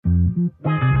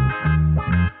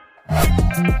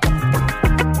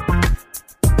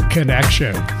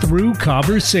Connection through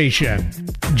conversation.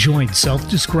 Join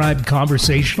self-described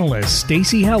conversationalist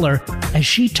Stacy Heller as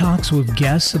she talks with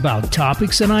guests about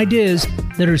topics and ideas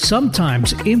that are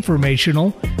sometimes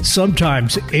informational,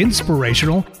 sometimes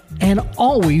inspirational, and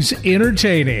always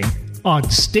entertaining on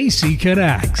Stacy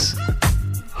Connects.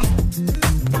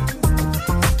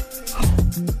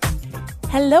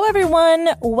 Hello, everyone.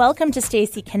 Welcome to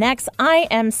Stacy Connects. I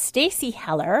am Stacy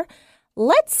Heller.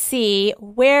 Let's see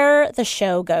where the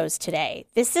show goes today.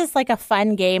 This is like a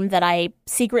fun game that I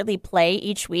secretly play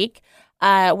each week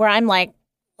where I'm like,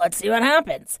 let's see what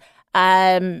happens.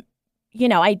 I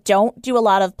don't do a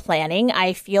lot of planning.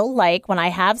 I feel like when I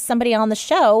have somebody on the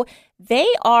show, they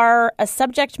are a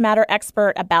subject matter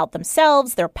expert about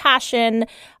themselves, their passion,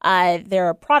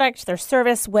 their product, their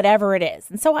service, whatever it is.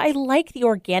 And so I like the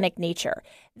organic nature.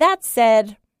 That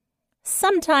said,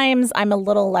 sometimes I'm a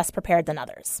little less prepared than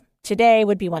others. Today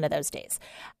would be one of those days.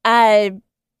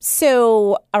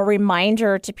 So a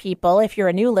reminder to people, if you're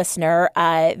a new listener,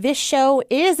 this show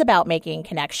is about making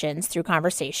connections through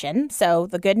conversation. So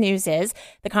the good news is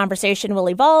the conversation will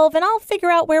evolve and I'll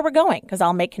figure out where we're going because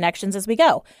I'll make connections as we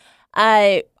go.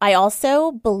 I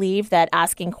also believe that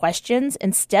asking questions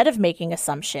instead of making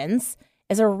assumptions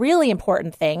is a really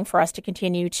important thing for us to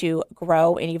continue to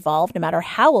grow and evolve no matter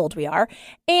how old we are.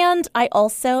 And I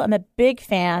also am a big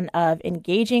fan of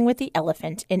engaging with the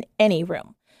elephant in any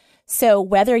room. So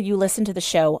whether you listen to the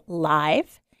show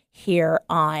live here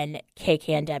on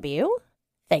KKNW,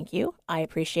 thank you, I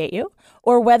appreciate you,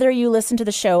 or whether you listen to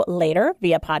the show later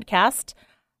via podcast,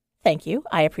 thank you,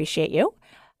 I appreciate you.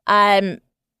 I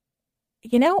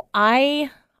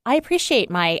appreciate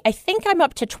I think I'm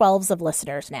up to 12s of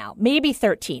listeners now, maybe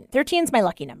 13. 13 is my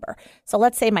lucky number. So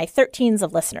let's say my 13s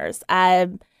of listeners.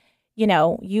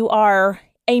 You are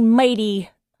a mighty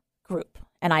group,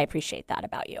 and I appreciate that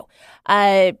about you.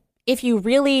 If you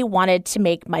really wanted to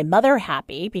make my mother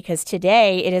happy, because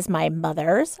today it is my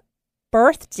mother's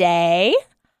birthday.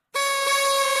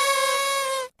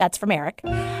 That's from Eric.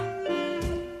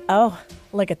 Oh,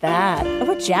 look at that.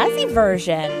 Oh, a jazzy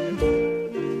version.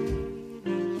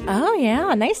 Oh,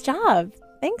 yeah. Nice job.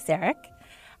 Thanks, Eric.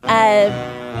 Happy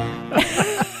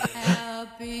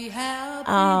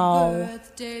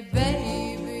birthday,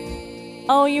 baby.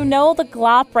 Oh, the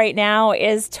glop right now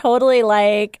is totally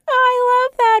like, I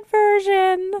love that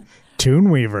version. Tune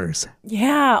Weavers.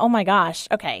 Yeah. Oh, my gosh.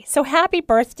 Okay. So happy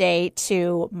birthday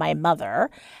to my mother.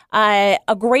 A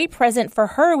great present for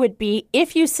her would be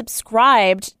if you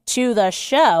subscribed to the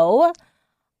show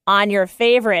on your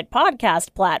favorite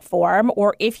podcast platform,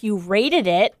 or if you rated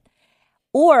it,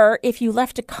 or if you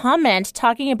left a comment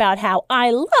talking about how I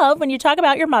love when you talk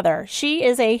about your mother. She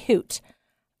is a hoot.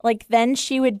 Then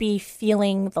she would be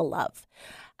feeling the love.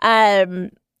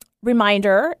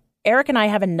 Reminder, Eric and I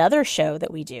have another show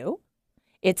that we do.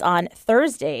 It's on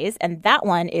Thursdays, and that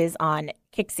one is on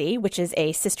Kixie, which is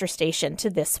a sister station to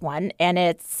this one, and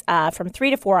it's from 3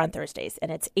 to 4 on Thursdays,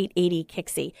 and it's 880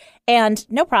 Kixie. And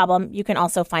no problem, you can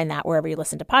also find that wherever you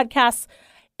listen to podcasts.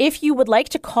 If you would like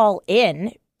to call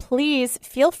in, please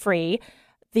feel free.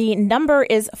 The number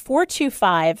is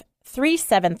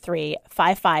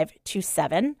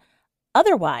 425-373-5527.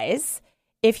 Otherwise,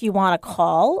 if you want to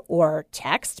call or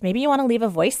text, maybe you want to leave a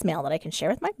voicemail that I can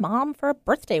share with my mom for a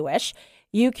birthday wish,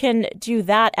 you can do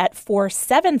that at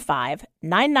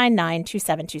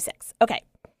 475-999-2726. Okay.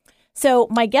 So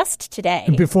my guest today.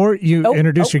 Before you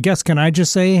introduce your guest, can I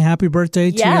just say happy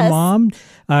birthday to your mom?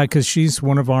 Because she's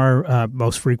one of our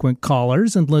most frequent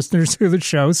callers and listeners to the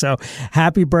show. So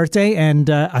happy birthday, and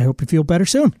I hope you feel better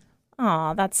soon.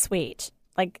 Oh, that's sweet.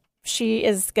 She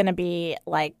is going to be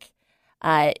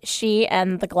she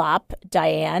and the Glop,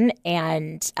 Diane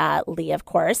and Lee, of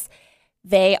course.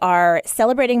 They are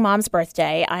celebrating Mom's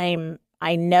birthday.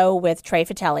 I know with Tre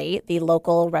Fratelli, the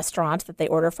local restaurant that they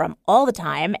order from all the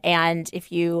time. And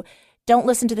if you don't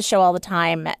listen to the show all the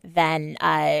time, then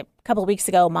a couple of weeks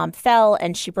ago, Mom fell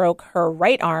and she broke her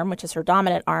right arm, which is her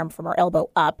dominant arm from her elbow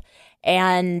up.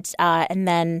 And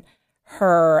then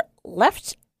her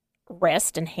left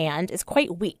wrist and hand is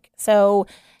quite weak. So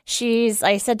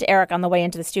I said to Eric on the way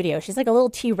into the studio, she's like a little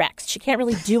T-Rex. She can't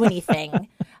really do anything,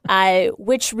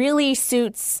 which really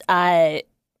suits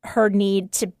her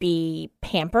need to be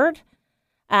pampered.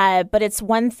 But it's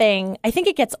one thing, I think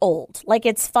it gets old.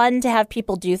 It's fun to have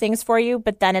people do things for you,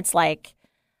 but then it's For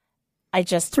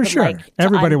sure.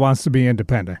 Everybody wants to be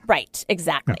independent. Right,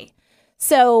 exactly. Yeah.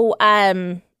 So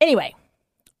anyway,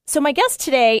 my guest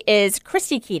today is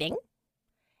Christy Keating,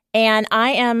 and I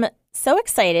am so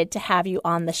excited to have you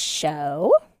on the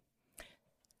show.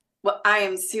 Well, I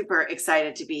am super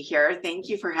excited to be here. Thank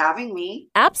you for having me.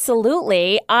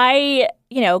 Absolutely.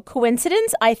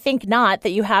 Coincidence? I think not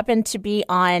that you happen to be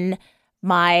on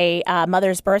my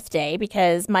mother's birthday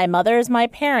because my mother is my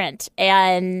parent.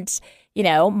 And,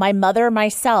 my mother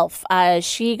myself,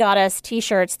 she got us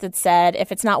T-shirts that said,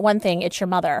 if it's not one thing, it's your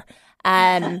mother.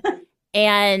 And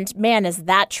man, is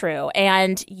that true.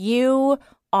 And you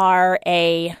are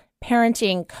a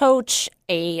parenting coach,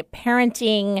 a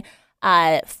parenting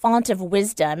font of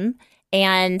wisdom.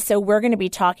 And so we're going to be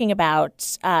talking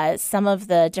about some of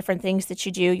the different things that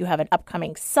you do. You have an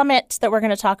upcoming summit that we're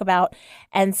going to talk about.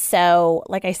 And so,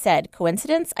 like I said,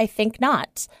 coincidence? I think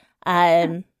not.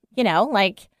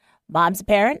 Like mom's a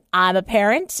parent, I'm a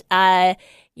parent. How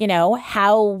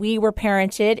we were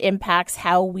parented impacts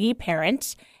how we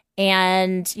parent.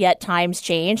 And yet times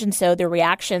change. And so the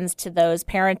reactions to those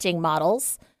parenting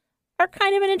models are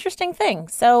kind of an interesting thing.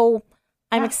 So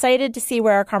I'm excited to see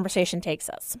where our conversation takes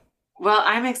us. Well,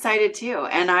 I'm excited too.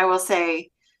 And I will say,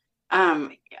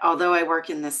 although I work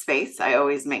in this space, I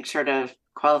always make sure to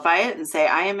qualify it and say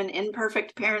I am an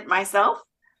imperfect parent myself.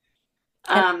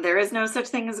 There is no such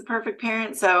thing as a perfect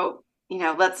parent. So,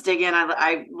 let's dig in.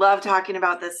 I love talking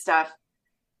about this stuff.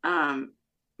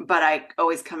 But I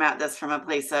always come at this from a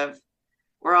place of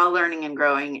we're all learning and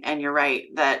growing. And you're right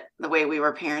that the way we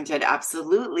were parented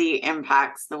absolutely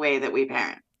impacts the way that we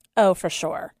parent. Oh, for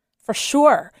sure. For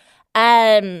sure.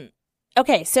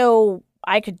 Okay, so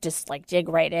I could just dig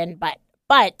right in,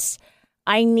 but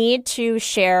I need to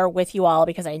share with you all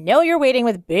because I know you're waiting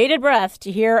with bated breath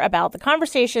to hear about the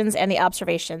conversations and the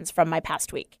observations from my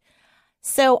past week.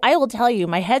 So I will tell you,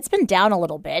 my head's been down a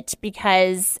little bit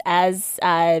because as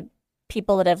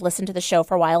people that have listened to the show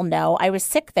for a while know, I was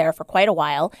sick there for quite a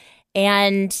while,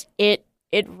 and it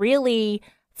really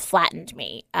flattened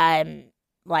me,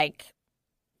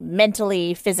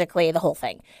 mentally, physically, the whole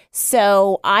thing.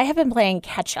 So I have been playing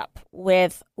catch up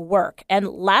with work. And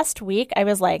last week I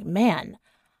was like, man,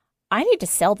 I need to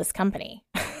sell this company.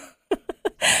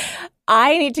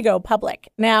 I need to go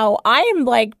public. Now I am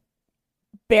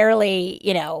barely,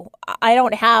 I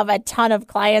don't have a ton of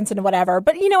clients and whatever,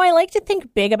 but I like to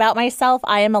think big about myself.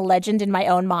 I am a legend in my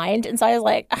own mind. And so I was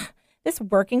like, this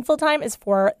working full time is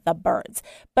for the birds.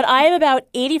 But I am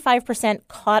about 85%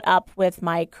 caught up with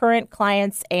my current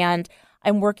clients, and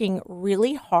I'm working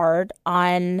really hard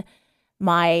on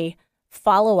my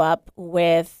follow up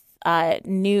with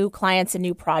new clients and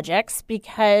new projects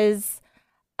because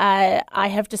I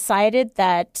have decided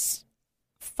that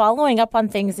following up on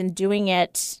things and doing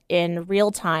it in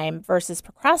real time versus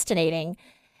procrastinating,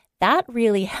 that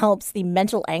really helps the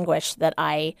mental anguish that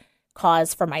I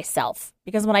cause for myself.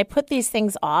 Because when I put these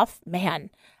things off, man,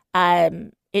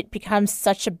 it becomes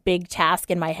such a big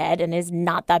task in my head, and is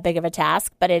not that big of a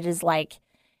task, but it is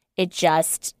it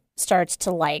just starts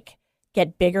to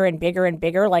get bigger and bigger and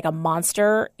bigger, like a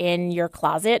monster in your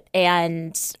closet.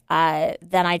 And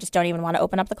then I just don't even want to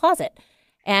open up the closet.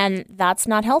 And that's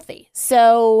not healthy.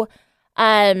 So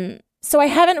I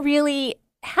haven't really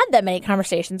had that many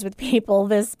conversations with people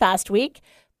this past week.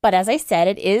 But as I said,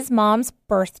 it is Mom's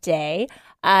birthday.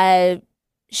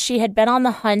 She had been on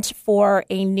the hunt for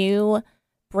a new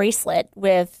bracelet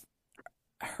with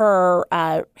her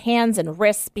hands and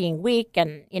wrists being weak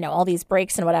and, all these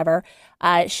breaks and whatever.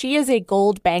 She is a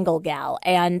gold bangle gal,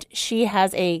 and she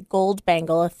has a gold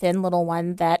bangle, a thin little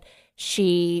one that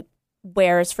she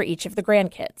wears for each of the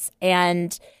grandkids.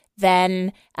 And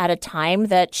then at a time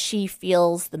that she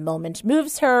feels the moment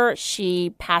moves her,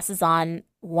 she passes on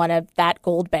one of that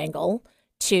gold bangle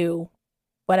to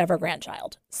whatever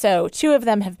grandchild. So 2 of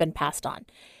them have been passed on.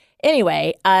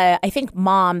 Anyway, I think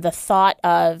Mom, the thought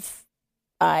of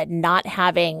not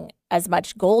having as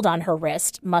much gold on her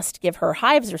wrist must give her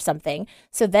hives or something.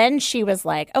 So then she was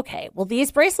like, okay, well,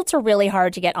 these bracelets are really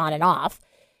hard to get on and off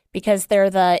because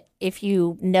they're if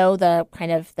you know the kind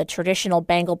of the traditional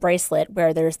bangle bracelet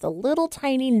where there's the little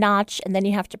tiny notch and then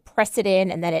you have to press it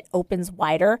in and then it opens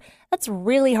wider. That's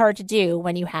really hard to do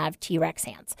when you have T-Rex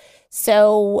hands.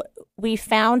 So we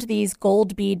found these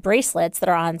gold bead bracelets that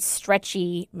are on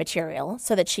stretchy material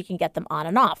so that she can get them on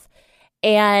and off.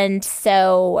 And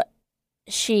so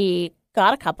she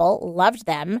got a couple, loved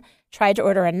them, tried to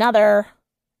order another.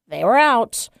 They were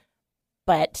out.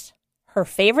 But her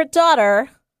favorite daughter,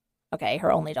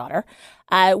 her only daughter,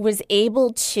 was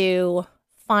able to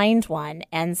find one.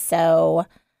 And so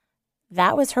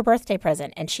that was her birthday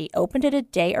present. And she opened it a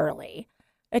day early,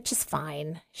 which is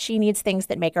fine. She needs things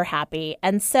that make her happy.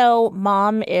 And so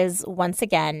Mom is once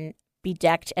again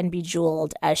bedecked and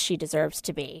bejeweled as she deserves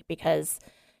to be because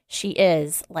she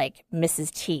is like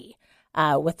Mrs. T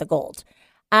with the gold.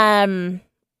 I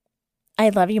I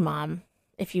love you, Mom,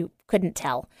 if you couldn't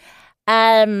tell.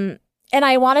 And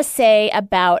I want to say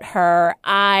about her,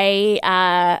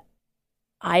 I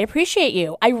appreciate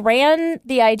you. I ran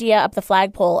the idea up the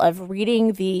flagpole of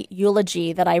reading the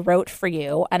eulogy that I wrote for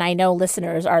you. And I know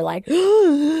listeners are like,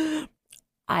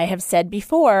 I have said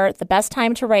before, the best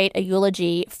time to write a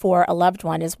eulogy for a loved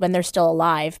one is when they're still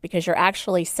alive, because you're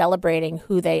actually celebrating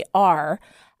who they are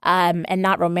and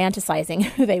not romanticizing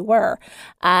who they were.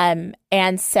 And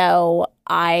so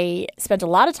I spent a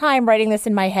lot of time writing this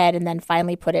in my head and then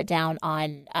finally put it down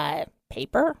on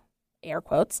paper, air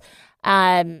quotes.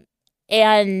 And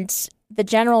the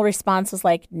general response was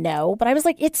like, no. But I was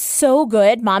like, it's so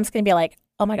good. Mom's going to be like,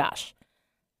 oh my gosh,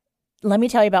 let me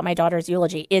tell you about my daughter's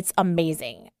eulogy. It's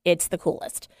amazing. It's the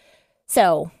coolest.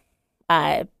 So,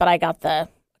 but I got the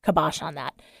kibosh on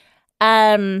that.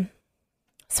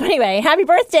 So anyway, happy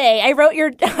birthday. I wrote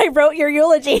your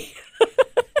eulogy.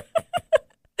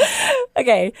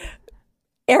 Okay.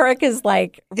 Eric is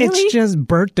like, really? It's just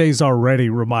birthdays already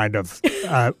remind of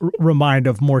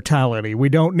mortality. We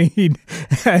don't need,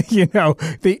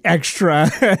 the extra.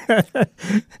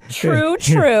 True.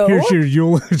 Here's your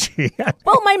eulogy.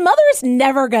 Well, my mother's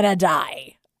never gonna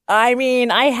die. I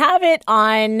mean, I have it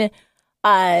on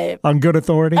good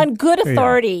authority. On good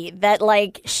authority that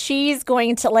like she's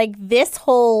going to like this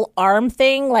whole arm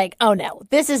thing. Like, oh no,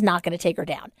 this is not going to take her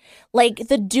down. Like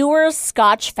the Dewar's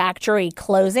Scotch factory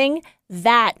closing.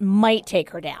 That might take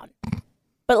her down.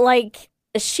 But, like,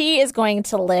 she is going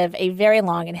to live a very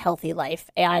long and healthy life.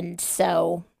 And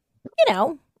so,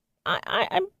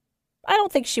 I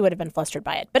don't think she would have been flustered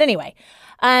by it. But anyway,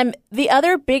 the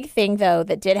other big thing, though,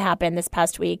 that did happen this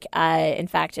past week, in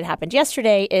fact, it happened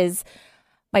yesterday, is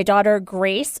my daughter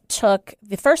Grace took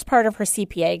the first part of her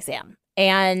CPA exam.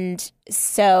 And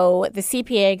so the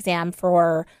CPA exam,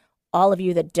 for all of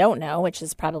you that don't know, which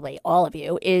is probably all of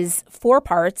you, is 4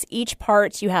 parts. Each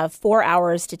part, you have 4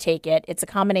 hours to take it. It's a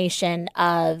combination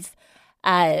of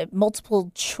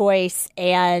multiple choice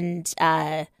and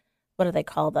what do they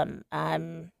call them?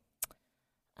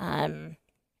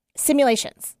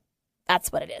 Simulations.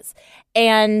 That's what it is.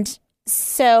 And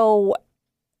so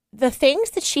the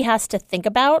things that she has to think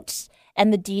about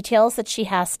and the details that she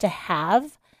has to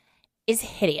have is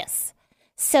hideous.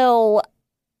 So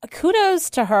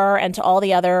kudos to her and to all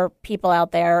the other people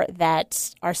out there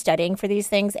that are studying for these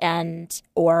things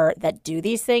or that do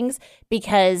these things,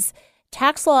 because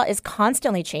tax law is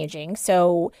constantly changing.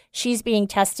 So she's being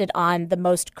tested on the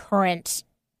most current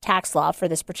tax law for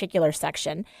this particular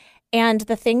section and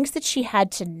the things that she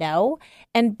had to know.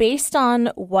 And based on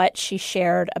what she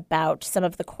shared about some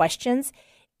of the questions,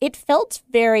 it felt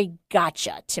very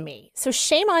gotcha to me. So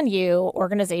shame on you,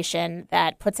 organization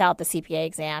that puts out the CPA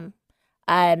exam.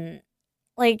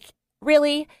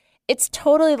 Really, it's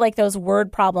totally like those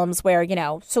word problems where,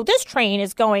 so this train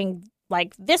is going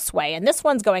like this way and this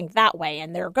one's going that way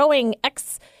and they're going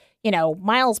X,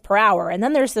 miles per hour. And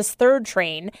then there's this third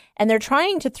train and they're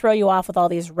trying to throw you off with all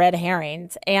these red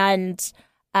herrings. And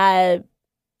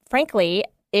frankly,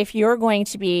 if you're going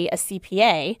to be a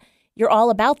CPA, you're all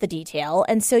about the detail.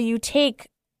 And so you take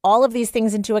all of these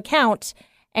things into account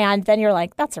and then you're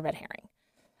like, that's a red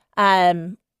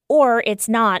herring. Or it's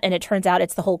not, and it turns out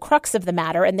it's the whole crux of the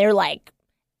matter, and they're like,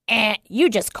 you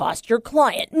just cost your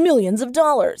client millions of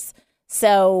dollars.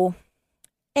 So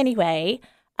anyway,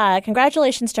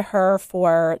 congratulations to her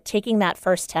for taking that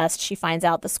first test. She finds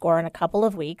out the score in a couple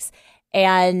of weeks.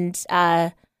 And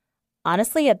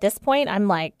honestly, at this point, I'm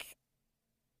like,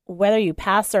 whether you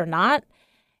pass or not,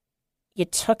 you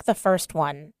took the first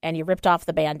one and you ripped off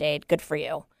the Band-Aid. Good for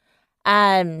you.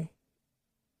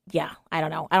 Yeah, I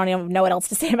don't know. I don't even know what else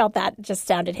to say about that. It just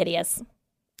sounded hideous.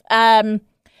 And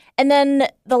then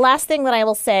the last thing that I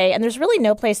will say, and there's really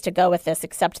no place to go with this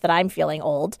except that I'm feeling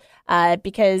old,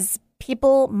 because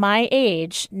people my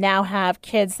age now have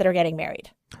kids that are getting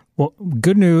married. Well,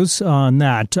 good news on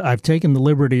that. I've taken the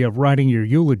liberty of writing your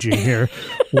eulogy here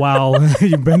while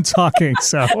you've been talking,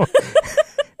 so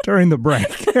during the break.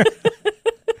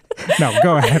 No,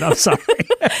 go ahead. I'm sorry.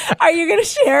 Are you going to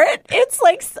share it? It's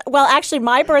like, well, actually,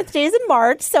 my birthday is in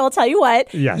March, so I'll tell you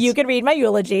what. Yes. You can read my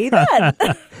eulogy then.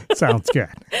 Sounds good.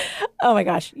 Oh my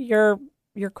gosh, you're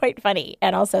quite funny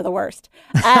and also the worst.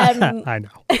 I know.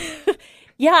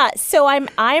 Yeah, so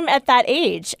I'm at that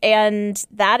age, and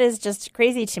that is just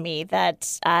crazy to me.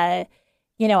 That I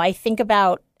think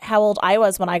about how old I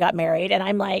was when I got married, and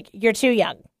I'm like, you're too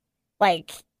young.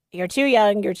 Like, you're too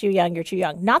young, you're too young, you're too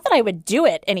young. Not that I would do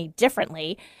it any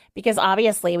differently, because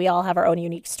obviously we all have our own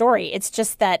unique story. It's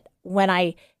just that when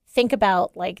I think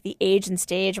about like the age and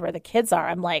stage where the kids are,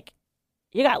 I'm like,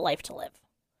 you got life to live.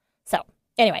 So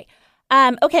anyway,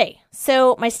 Okay,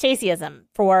 so my Stacyism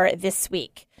for this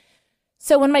week.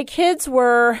 So when my kids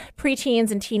were preteens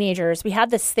and teenagers, we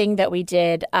had this thing that we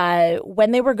did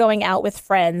when they were going out with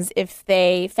friends. If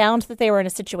they found that they were in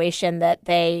a situation that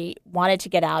they wanted to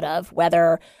get out of,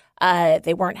 whether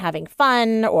they weren't having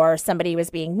fun or somebody was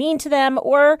being mean to them,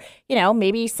 or,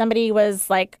 maybe somebody was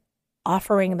like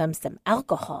offering them some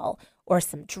alcohol or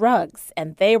some drugs,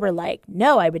 and they were like,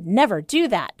 no, I would never do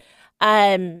that.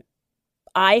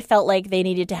 I felt like they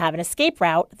needed to have an escape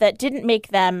route that didn't make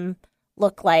them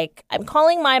look like I'm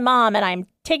calling my mom and I'm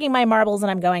taking my marbles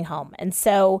and I'm going home. And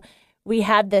so we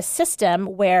had this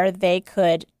system where they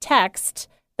could text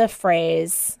the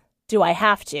phrase, "Do I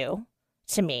have to?"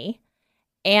 to me.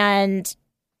 And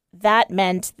that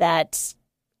meant that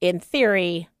in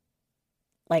theory,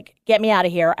 like, get me out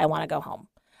of here. I want to go home.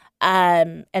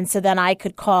 And so then I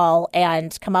could call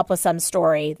and come up with some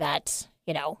story that,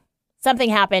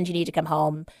 something happened. You need to come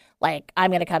home. Like,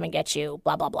 I'm going to come and get you,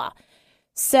 blah, blah, blah.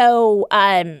 So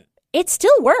it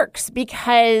still works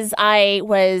because I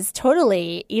was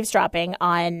totally eavesdropping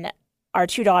on our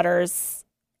two daughters,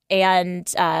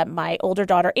 and my older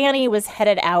daughter, Annie, was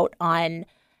headed out on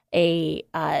a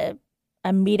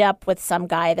meetup with some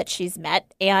guy that she's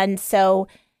met. And so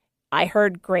I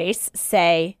heard Grace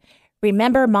say,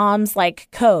 remember mom's like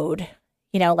code,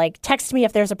 like text me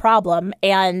if there's a problem.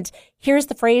 And here's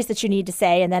the phrase that you need to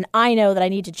say. And then I know that I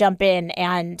need to jump in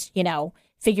and,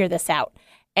 figure this out.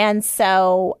 And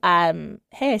so,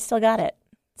 hey, I still got it.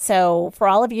 So for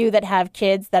all of you that have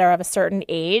kids that are of a certain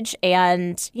age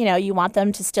and, you want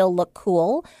them to still look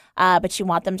cool, but you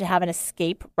want them to have an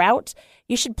escape route,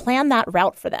 you should plan that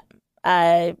route for them.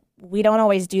 We don't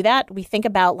always do that. We think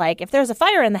about, like, if there's a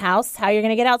fire in the house, how you're going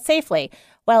to get out safely.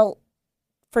 Well,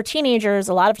 for teenagers,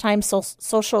 a lot of times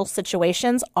social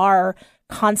situations are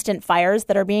constant fires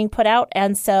that are being put out.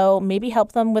 And so maybe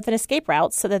help them with an escape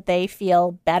route so that they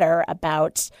feel better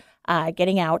about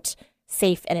getting out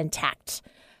safe and intact.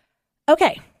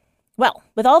 Okay. Well,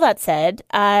 with all that said,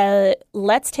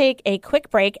 let's take a quick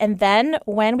break. And then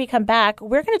when we come back,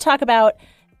 we're going to talk about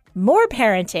more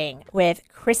parenting with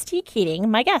Christy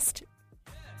Keating, my guest.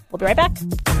 We'll be right back.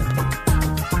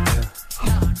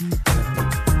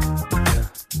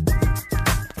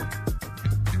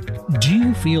 Do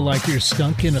you feel like you're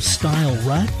stuck in a style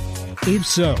rut? If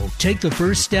so, take the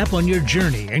first step on your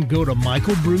journey and go to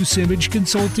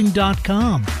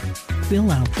michaelbruceimageconsulting.com.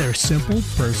 Fill out their simple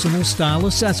personal style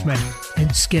assessment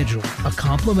and schedule a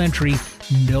complimentary,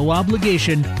 no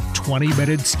obligation,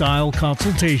 20-minute style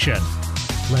consultation.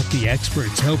 Let the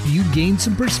experts help you gain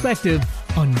some perspective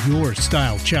on your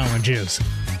style challenges.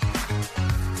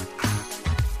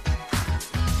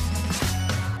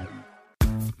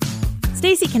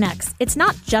 Stacy Connects. It's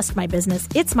not just my business,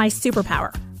 it's my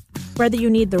superpower. Whether you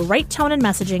need the right tone and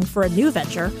messaging for a new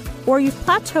venture, or you've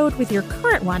plateaued with your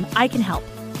current one, I can help.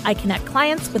 I connect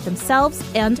clients with themselves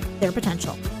and their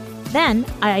potential. Then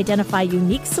I identify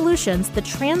unique solutions that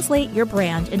translate your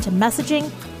brand into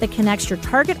messaging that connects your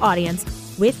target audience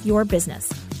with your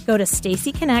business. Go to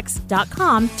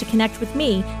stacyconnects.com to connect with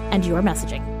me and your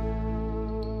messaging.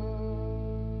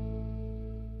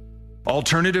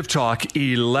 Alternative Talk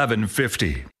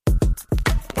 1150.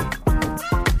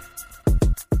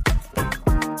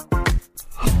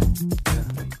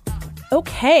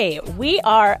 Okay, we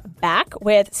are back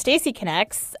with Stacy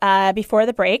Connects. Before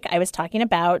the break, I was talking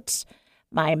about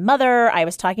my mother. I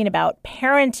was talking about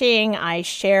parenting. I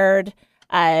shared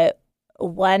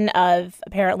one of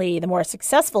apparently the more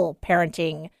successful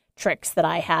parenting tricks that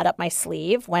I had up my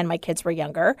sleeve when my kids were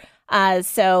younger.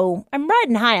 So I'm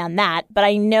riding high on that. But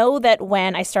I know that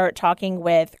when I start talking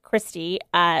with Christy,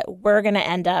 I'm going to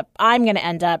end up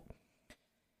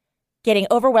getting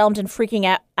overwhelmed and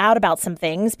freaking out about some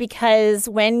things, because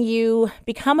when you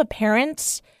become a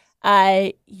parent,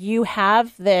 you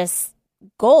have this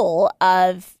goal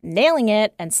of nailing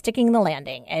it and sticking the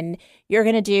landing. And you're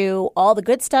going to do all the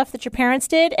good stuff that your parents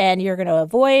did, and you're going to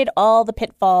avoid all the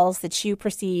pitfalls that you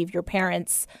perceive your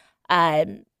parents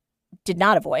did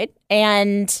not avoid.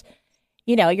 And,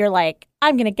 you're like,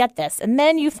 I'm going to get this. And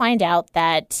then you find out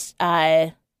that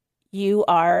you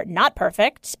are not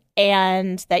perfect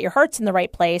and that your heart's in the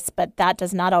right place, but that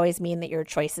does not always mean that your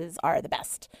choices are the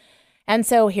best. And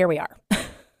so here we are.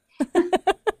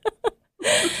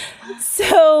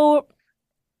 So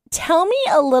tell me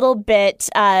a little bit.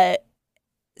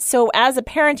 So as a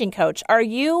parenting coach, are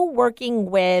you working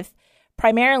with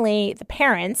primarily the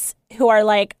parents who are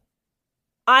like,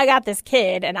 I got this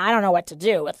kid and I don't know what to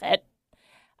do with it?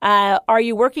 Are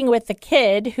you working with the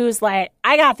kid who's like,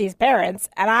 I got these parents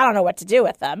and I don't know what to do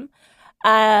with them?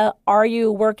 Are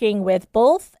you working with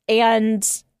both? And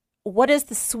what is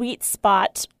the sweet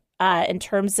spot in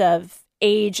terms of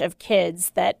age of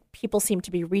kids that people seem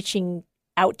to be reaching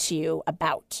out to you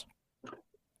about?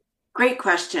 Great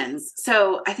questions.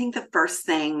 So I think the first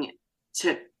thing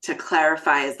to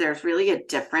clarify is there's really a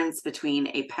difference between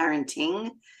a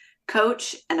parenting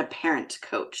coach and a parent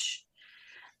coach.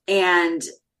 And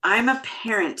I'm a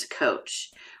parent coach,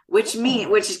 which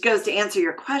goes to answer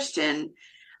your question.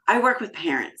 I work with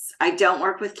parents. I don't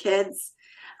work with kids.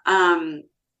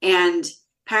 And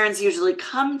parents usually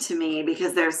come to me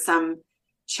because there's some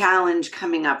challenge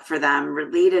coming up for them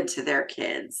related to their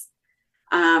kids.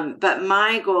 But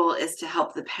my goal is to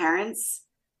help the parents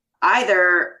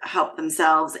either help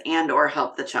themselves and or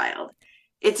help the child.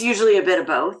 It's usually a bit of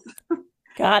both.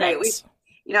 Got right? it.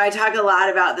 I talk a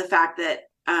lot about the fact that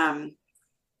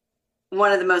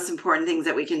one of the most important things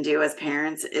that we can do as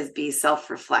parents is be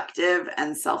self-reflective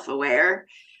and self-aware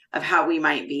of how we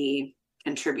might be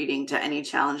contributing to any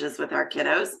challenges with our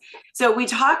kiddos. So we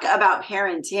talk about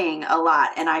parenting a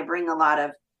lot, and I bring a lot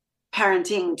of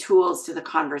parenting tools to the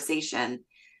conversation,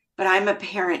 but I'm a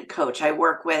parent coach. I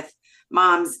work with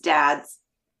moms, dads,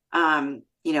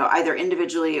 either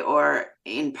individually or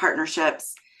in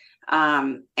partnerships.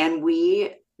 And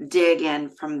we dig in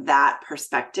from that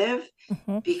perspective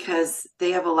because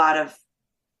they have a lot of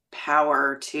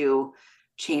power to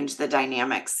change the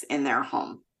dynamics in their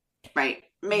home, right?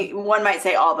 One might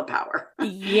say all the power.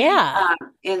 Yeah.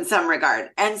 In some regard.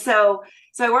 And so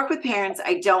I work with parents.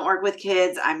 I don't work with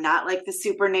kids. I'm not like the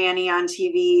super nanny on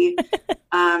TV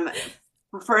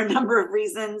for a number of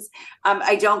reasons.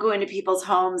 I don't go into people's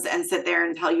homes and sit there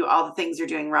and tell you all the things you're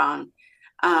doing wrong.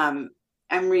 I'm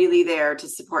really there to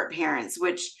support parents,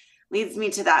 which leads me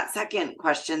to that second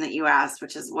question that you asked,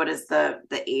 which is what is the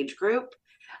age group?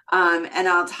 And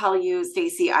I'll tell you,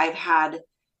 Stacy, I've had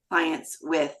clients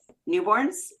with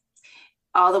newborns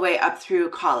all the way up through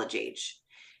college age.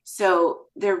 So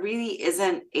there really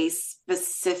isn't a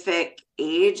specific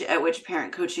age at which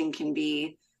parent coaching can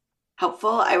be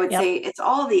helpful. I would say it's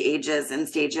all the ages and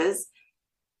stages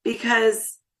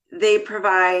because they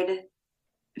provide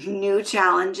new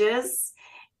challenges,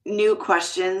 new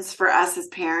questions for us as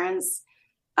parents,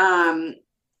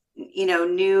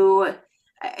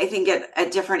 I think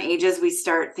at different ages, we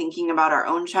start thinking about our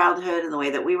own childhood and the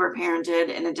way that we were parented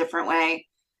in a different way.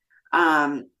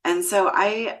 And so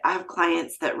I have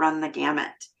clients that run the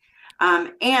gamut.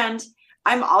 And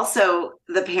I'm also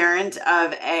the parent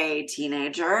of a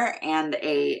teenager and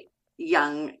a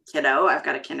young kiddo. I've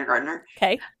got a kindergartner.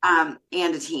 Okay. And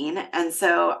a teen. And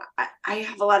so I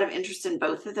have a lot of interest in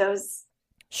both of those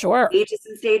ages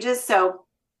and stages. So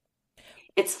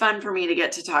it's fun for me to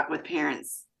get to talk with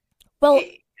parents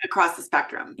across the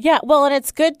spectrum. Yeah. Well, and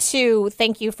it's good to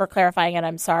thank you for clarifying. And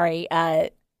I'm sorry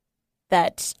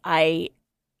that I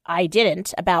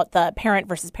didn't about the parent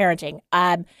versus parenting.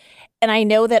 And I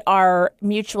know that our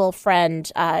mutual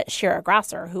friend, Shira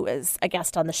Grasser, who is a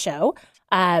guest on the show,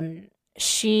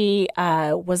 she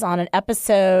was on an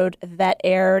episode that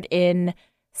aired in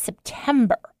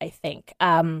September, I think.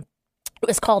 It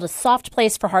was called A Soft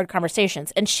Place for Hard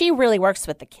Conversations. And she really works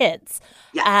with the kids.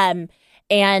 Yes.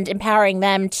 And empowering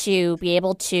them to be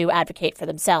able to advocate for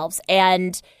themselves.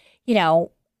 And,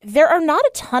 there are not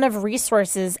a ton of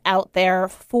resources out there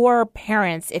for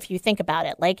parents, if you think about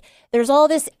it. Like, there's all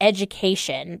this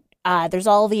education, there's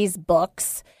all these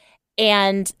books,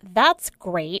 and that's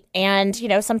great. And,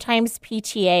 sometimes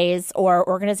PTAs or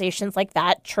organizations like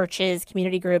that, churches,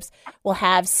 community groups, will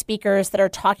have speakers that are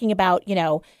talking about,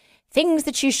 things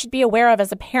that you should be aware of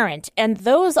as a parent. And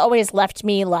those always left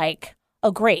me like,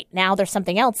 oh, great, now there's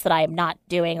something else that I am not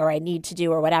doing or I need to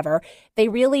do or whatever. They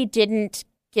really didn't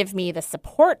give me the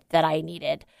support that I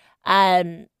needed.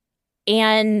 And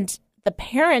the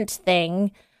parent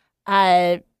thing, that's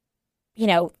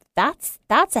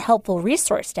a helpful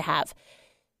resource to have.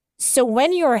 So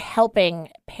when you're helping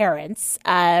parents,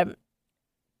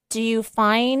 do you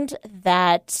find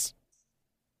that,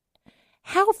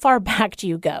 how far back do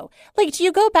you go? Like, do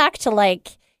you go back to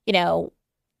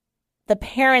the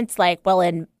parents well,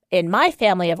 in my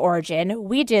family of origin,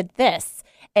 we did this.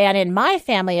 And in my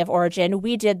family of origin,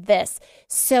 we did this.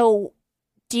 So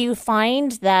do you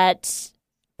find that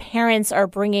parents are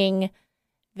bringing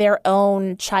their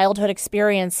own childhood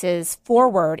experiences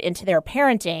forward into their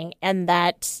parenting and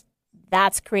that's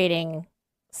creating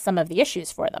some of the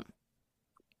issues for them?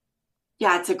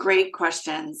 Yeah, it's a great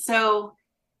question. So,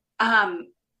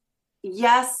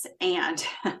 yes, and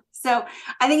so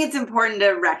I think it's important to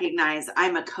recognize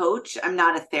I'm a coach. I'm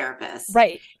not a therapist.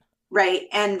 Right. Right.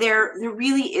 And there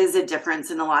really is a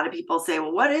difference. And a lot of people say,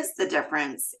 well, what is the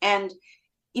difference? And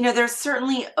there's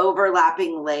certainly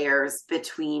overlapping layers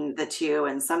between the two,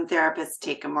 and some therapists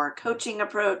take a more coaching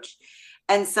approach,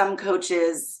 and some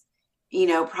coaches,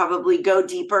 probably go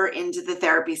deeper into the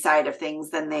therapy side of things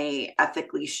than they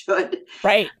ethically should.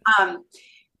 Right.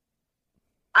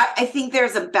 I think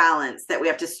there's a balance that we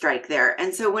have to strike there.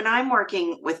 And so when I'm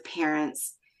working with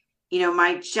parents,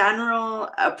 my general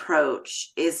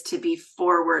approach is to be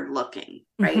forward looking,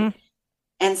 right? Mm-hmm.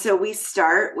 And so we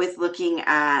start with looking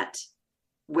at,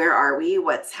 where are we?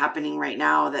 What's happening right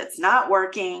now that's not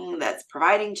working, that's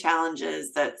providing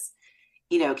challenges, that's,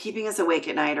 keeping us awake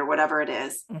at night or whatever it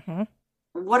is. Mm-hmm.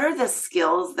 What are the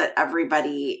skills that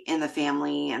everybody in the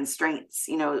family and strengths,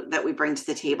 that we bring to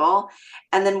the table?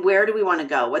 And then where do we want to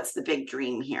go? What's the big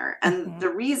dream here? And Mm-hmm. the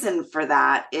reason for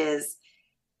that is,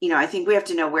 I think we have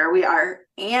to know where we are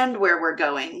and where we're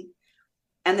going,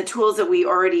 and the tools that we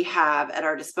already have at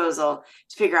our disposal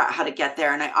to figure out how to get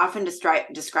there. And I often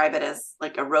describe it as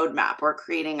like a roadmap. We're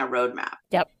creating a roadmap.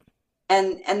 Yep.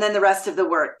 And then the rest of the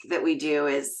work that we do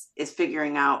is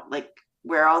figuring out like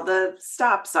where all the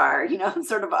stops are,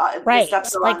 sort of Right. the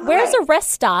steps along Like the where's way. a rest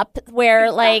stop where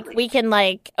Exactly. like we can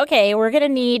like, okay, we're gonna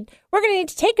need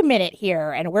to take a minute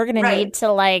here, and we're gonna Right. need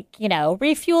to like,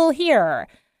 refuel here.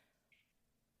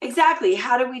 Exactly.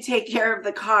 How do we take care of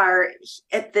the car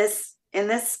in this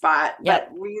spot, Yep.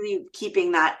 but really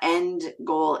keeping that end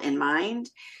goal in mind?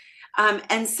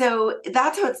 And so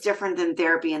that's how it's different than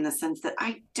therapy, in the sense that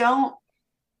I don't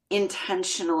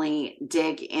intentionally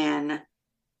dig in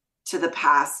to the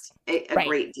past a Right.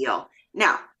 great deal.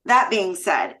 Now, that being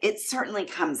said, it certainly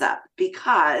comes up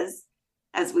because,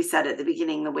 as we said at the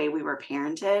beginning, the way we were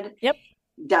parented Yep.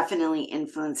 definitely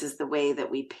influences the way that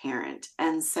we parent.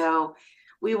 And so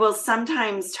we will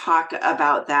sometimes talk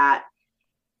about that,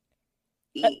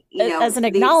 As an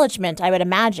acknowledgement, I would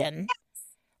imagine.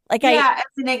 Like as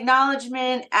an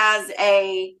acknowledgement, as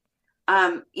a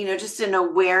just an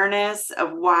awareness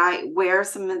of where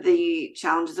some of the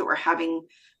challenges that we're having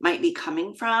might be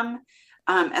coming from,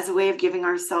 as a way of giving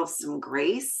ourselves some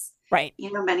grace. right.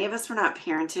 Many of us were not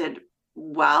parented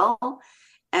well,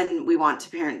 and we want to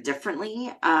parent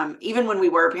differently. Even when we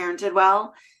were parented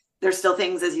well, there's still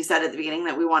things, as you said at the beginning,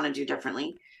 that we want to do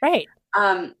differently. Right.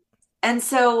 And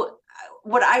so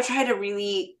what I try to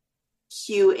really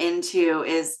cue into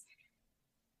is,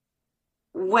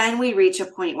 when we reach a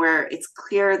point where it's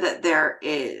clear that there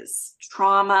is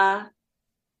trauma,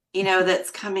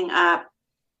 that's coming up,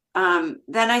 then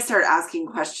I start asking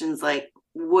questions like,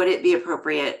 would it be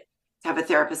appropriate to have a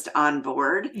therapist on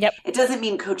board? Yep. It doesn't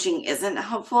mean coaching isn't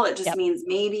helpful. It just Yep. means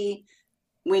maybe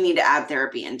we need to add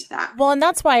therapy into that. Well, and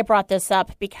that's why I brought this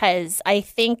up, because I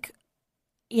think,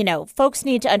 folks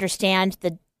need to understand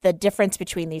the difference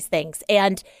between these things.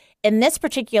 And in this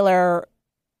particular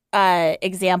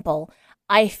example,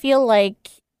 I feel like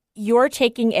you're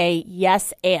taking a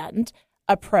yes and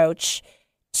approach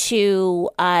to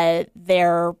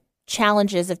their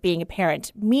challenges of being a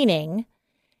parent, meaning,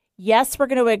 yes, we're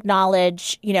going to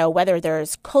acknowledge, whether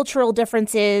there's cultural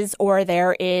differences or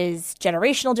there is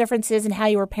generational differences in how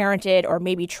you were parented, or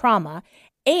maybe trauma.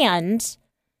 And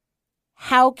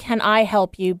how can I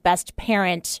help you best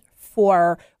parent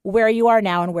for where you are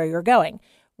now and where you're going?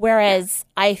 Whereas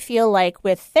I feel like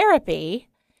with therapy,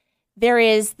 there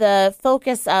is the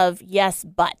focus of yes,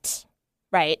 but,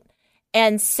 right?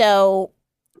 And so,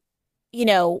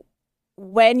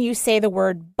 when you say the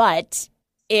word but,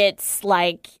 it's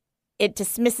like it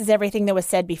dismisses everything that was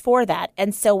said before that.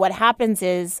 And so what happens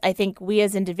is, I think we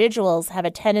as individuals have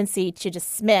a tendency to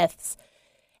dismiss,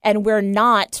 and we're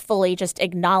not fully just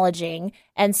acknowledging.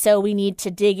 And so we need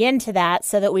to dig into that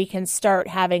so that we can start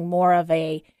having more of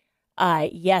a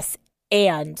yes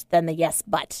and than the yes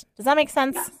but. Does that make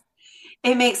sense? Yes.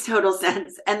 It makes total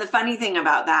sense. And the funny thing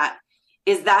about that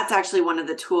is that's actually one of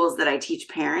the tools that I teach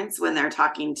parents when they're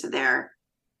talking to their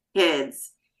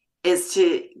kids, is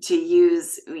to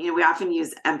use, we often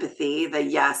use empathy, the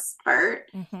yes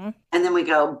part. Mm-hmm. And then we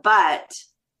go, but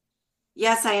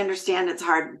yes, I understand it's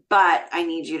hard, but I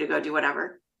need you to go do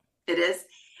whatever it is.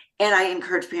 And I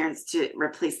encourage parents to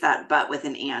replace that but with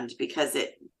an and, because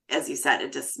it, as you said,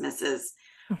 it dismisses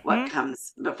what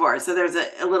comes before. So there's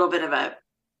a little bit of a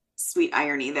sweet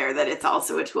irony there, that it's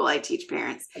also a tool I teach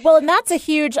parents. Well, and that's a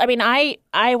huge,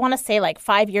 I want to say like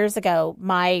 5 years ago,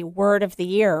 my word of the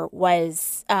year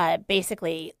was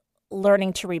basically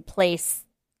learning to replace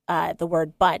the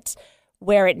word but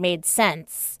where it made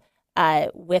sense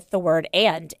with the word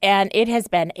and it has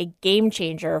been a game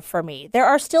changer for me. There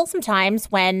are still some times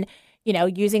when,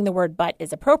 using the word but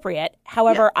is appropriate.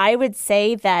 However, I would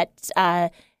say that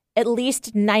at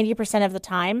least 90% of the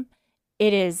time,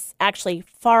 it is actually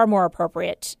far more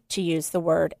appropriate to use the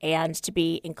word and, to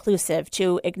be inclusive,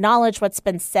 to acknowledge what's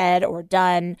been said or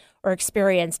done or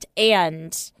experienced,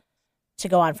 and to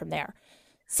go on from there.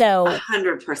 So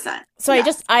 100%. So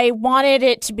yes. I wanted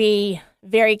it to be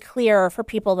very clear for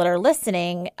people that are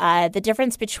listening, the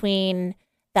difference between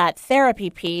that therapy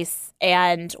piece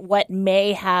and what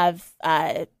may have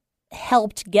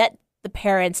helped get the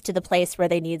parents to the place where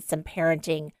they need some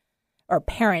parenting or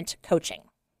parent coaching.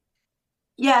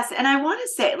 Yes. And I want to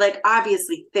say, like,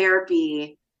 obviously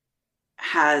therapy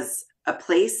has a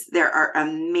place. There are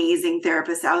amazing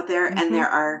therapists out there, and there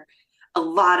are a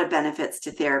lot of benefits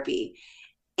to therapy.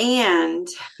 And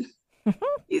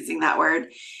using that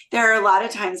word, there are a lot of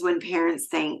times when parents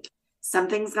think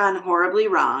something's gone horribly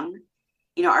wrong.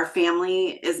 You know, our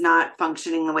family is not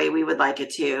functioning the way we would like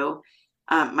it to.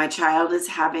 My child is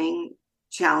having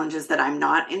challenges that I'm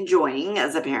not enjoying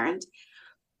as a parent.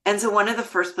 And so one of the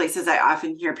first places I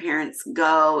often hear parents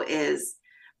go is,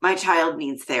 my child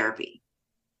needs therapy.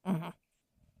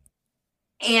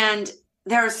 And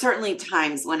there are certainly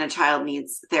times when a child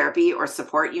needs therapy or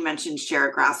support. You mentioned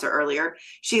Shara Grasser earlier.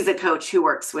 She's a coach who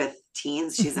works with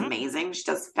teens. She's amazing. She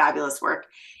does fabulous work.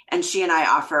 And she and I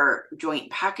offer joint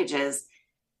packages.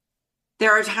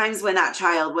 There are times when that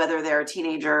child, whether they're a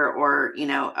teenager or, you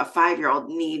know, a 5-year-old,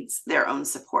 needs their own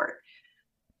support.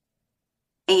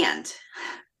 And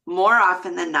more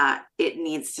often than not, it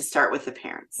needs to start with the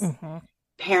parents.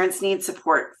 Parents need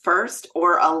support first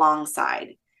or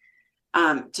alongside,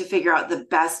 to figure out the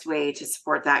best way to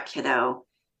support that kiddo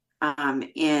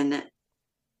in,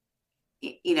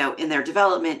 you know, in their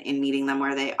development, in meeting them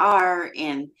where they are,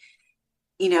 in,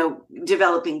 you know,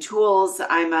 developing tools.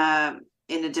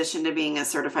 In addition to being a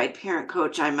certified parent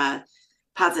coach, I'm a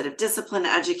positive discipline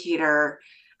educator.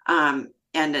 And,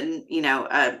 you know,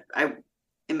 I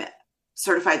am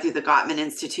certified through the Gottman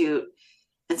Institute.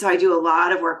 And so I do a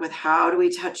lot of work with how do we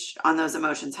touch on those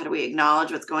emotions? How do we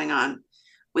acknowledge what's going on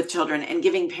with children, and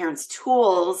giving parents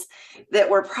tools that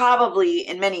were probably,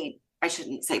 in many, I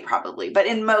shouldn't say probably, but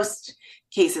in most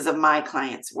cases of my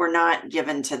clients, were not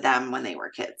given to them when they were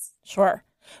kids. Sure.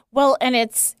 Well, and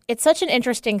it's such an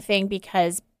interesting thing,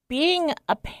 because being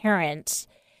a parent,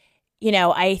 you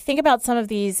know, I think about some of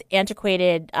these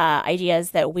antiquated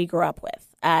ideas that we grew up with.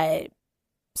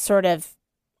 Sort of,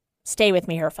 stay with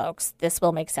me here, folks. This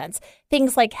will make sense.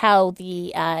 Things like how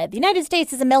the United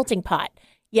States is a melting pot.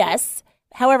 Yes.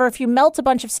 However, if you melt a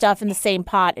bunch of stuff in the same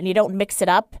pot and you don't mix it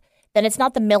up, then it's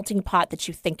not the melting pot that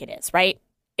you think it is, right?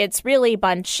 It's really a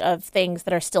bunch of things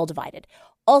that are still divided.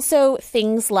 Also,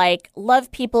 things like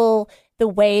love people the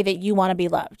way that you want to be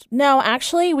loved. No,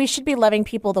 actually, we should be loving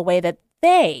people the way that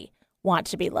they want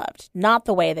to be loved, not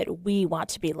the way that we want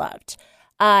to be loved.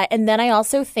 And then I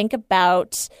also think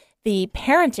about the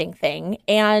parenting thing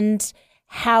and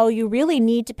how you really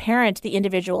need to parent the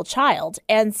individual child.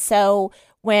 And so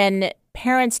when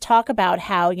parents talk about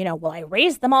how, you know, well, I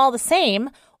raised them all the same,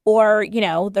 or, you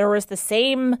know, there was the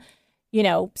same, you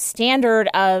know, standard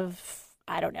of,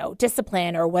 I don't know,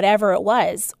 discipline or whatever it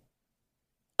was.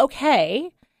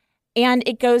 Okay. And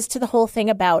it goes to the whole thing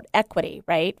about equity,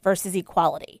 right, versus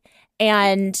equality.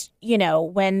 And, you know,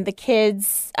 when the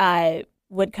kids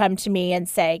would come to me and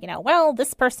say, you know, well,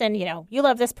 this person, you know, you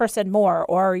love this person more,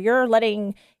 or you're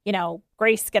letting, you know,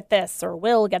 Grace get this or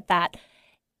Will get that.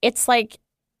 It's like,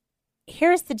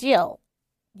 here's the deal.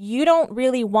 You don't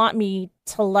really want me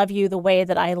to love you the way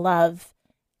that I love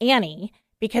Annie,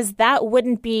 because that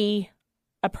wouldn't be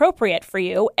appropriate for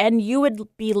you and you would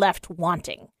be left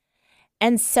wanting.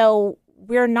 And so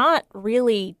we're not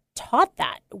really taught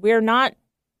that. We're not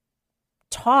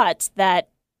taught that,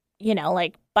 you know,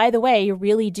 like, by the way, you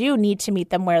really do need to meet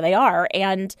them where they are.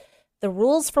 And the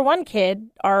rules for one kid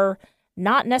are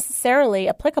not necessarily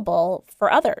applicable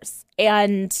for others.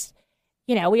 And,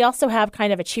 you know, we also have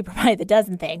kind of a cheaper by the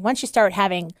dozen thing. Once you start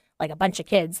having like a bunch of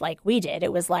kids like we did,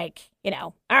 it was like, you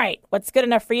know, all right, what's good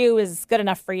enough for you is good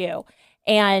enough for you.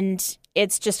 And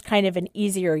it's just kind of an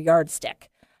easier yardstick.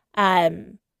 I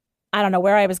don't know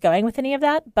where I was going with any of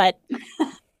that, but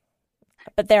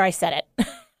there I said it.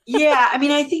 Yeah, I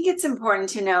mean, I think it's important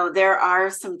to know there are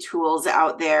some tools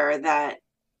out there that,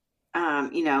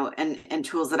 you know, and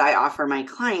tools that I offer my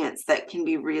clients that can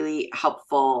be really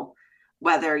helpful,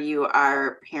 whether you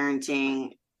are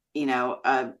parenting, you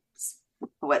know,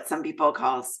 what some people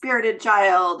call a spirited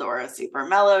child or a super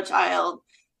mellow child,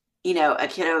 you know, a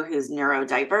kiddo who's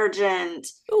neurodivergent.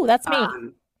 Ooh, that's me.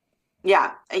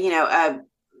 Yeah, you know, a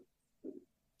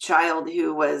child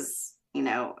who was, you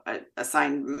know,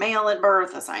 assigned male at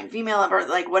birth, assigned female at birth,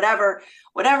 like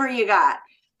whatever you got.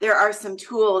 There are some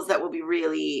tools that will be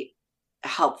really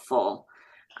helpful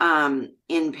in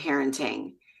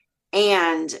parenting.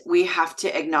 And we have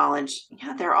to acknowledge,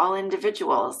 they're all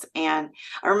individuals. And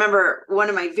I remember one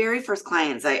of my very first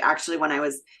clients, when I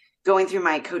was going through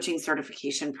my coaching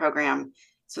certification program,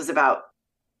 this was about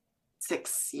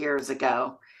 6 years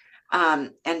ago.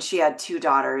 And she had 2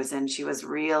 daughters, and she was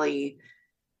really,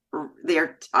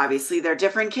 they're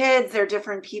different kids, they're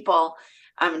different people.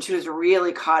 And she was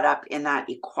really caught up in that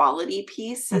equality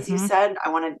piece, as you said.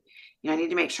 I need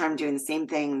to make sure I'm doing the same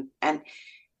thing. And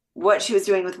what she was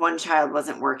doing with one child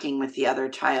wasn't working with the other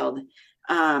child.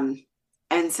 And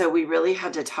so we really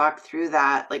had to talk through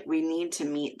that. Like, we need to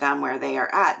meet them where they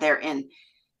are at. They're in,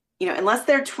 unless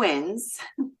they're twins,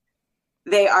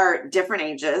 they are different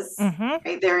ages,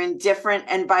 right? They're in different,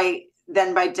 and by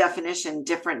definition,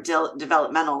 different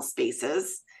developmental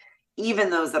spaces,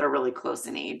 even those that are really close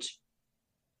in age.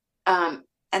 And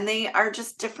they are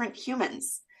just different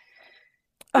humans.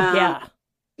 Yeah.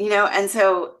 And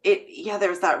so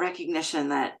there's that recognition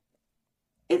that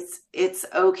it's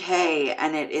okay.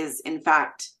 And it is in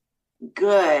fact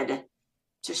good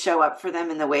to show up for them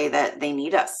in the way that they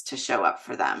need us to show up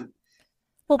for them.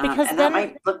 Well, because and that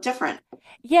might look different.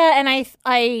 Yeah. And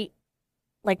I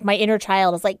like, my inner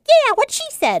child is like, yeah, what she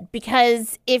said,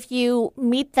 because if you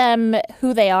meet them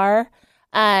who they are,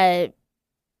 /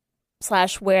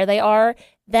 where they are,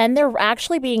 then they're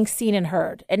actually being seen and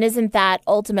heard. And isn't that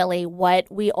ultimately what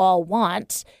we all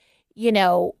want? Yes,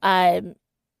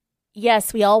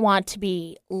 we all want to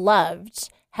be loved.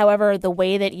 However, the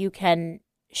way that you can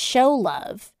show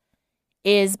love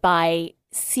is by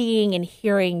seeing and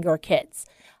hearing your kids.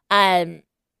 I'm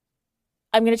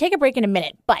going to take a break in a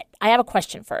minute, but I have a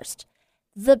question first.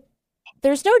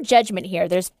 There's no judgment here.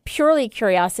 There's purely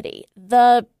curiosity.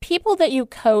 The people that you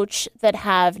coach that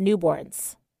have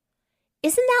newborns,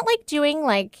 isn't that like doing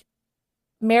like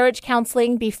marriage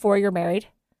counseling before you're married?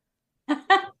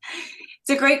 It's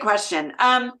a great question.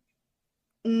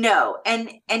 No.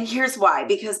 And here's why,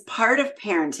 because part of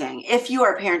parenting, if you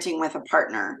are parenting with a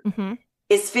partner,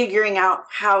 is figuring out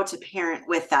how to parent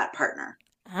with that partner.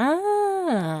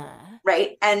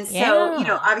 Right. And so,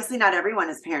 obviously not everyone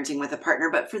is parenting with a partner,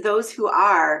 but for those who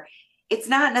are, it's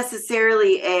not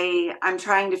necessarily I'm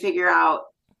trying to figure out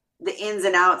the ins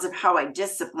and outs of how I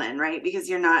discipline, right? Because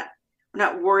we're not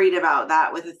worried about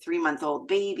that with a 3-month-old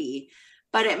baby,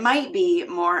 but it might be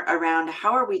more around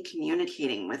how are we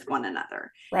communicating with one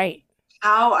another? Right.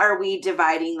 How are we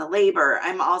dividing the labor?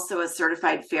 I'm also a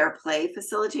certified fair play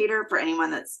facilitator, for anyone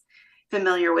that's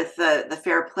familiar with the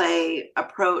fair play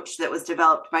approach that was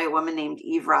developed by a woman named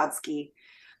Eve Rodsky.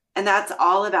 And that's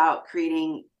all about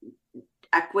creating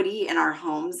equity in our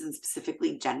homes, and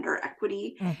specifically gender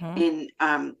equity in,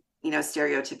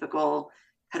 stereotypical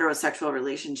heterosexual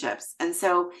relationships. And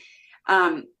so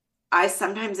I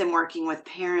sometimes am working with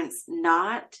parents,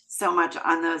 not so much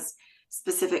on those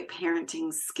specific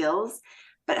parenting skills,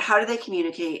 but how do they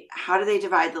communicate? How do they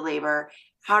divide the labor?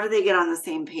 How do they get on the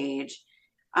same page?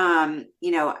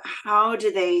 How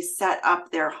do they set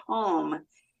up their home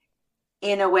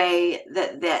in a way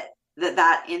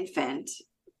that infant,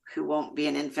 who won't be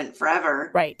an infant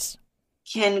forever, right,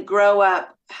 can grow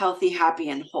up healthy, happy,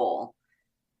 and whole.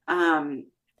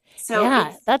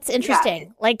 That's interesting. Yeah,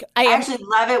 like I actually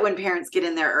love it when parents get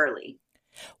in there early.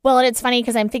 Well, and it's funny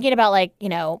because I'm thinking about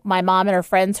my mom and her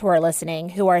friends who are listening,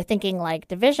 who are thinking like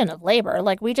division of labor,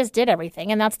 like we just did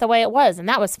everything and that's the way it was. And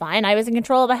that was fine. I was in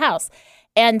control of the house.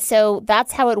 And so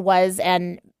that's how it was.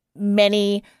 And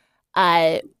many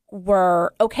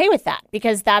were okay with that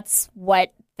because that's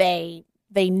what they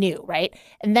knew. Right.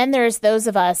 And then there's those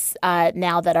of us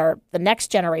now that are the next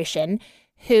generation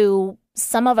who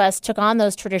some of us took on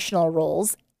those traditional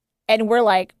roles and we're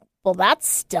like, well, that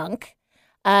stunk.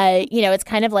 It's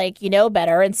kind of like,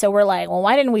 better. And so we're like, well,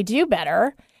 why didn't we do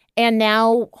better? And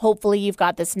now hopefully you've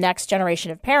got this next generation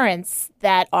of parents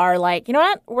that are like, you know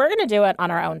what, we're going to do it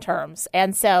on our own terms.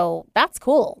 And so that's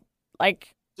cool.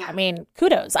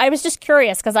 Kudos. I was just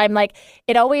curious because I'm like,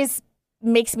 it always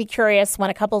makes me curious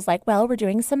when a couple's like, well, we're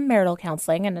doing some marital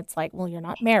counseling. And it's like, well, you're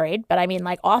not married, but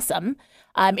awesome.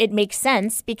 It makes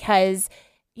sense because,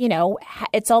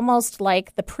 it's almost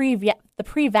like the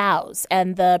pre-vows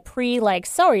and the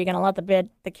so are you going to let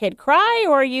the kid cry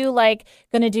or are you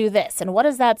going to do this? And what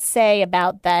does that say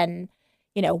about then,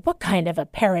 what kind of a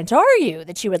parent are you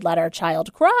that you would let our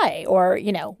child cry or,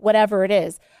 whatever it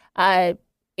is.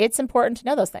 It's important to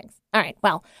know those things. All right.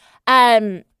 Well,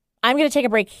 I'm going to take a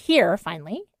break here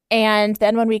finally. And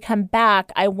then when we come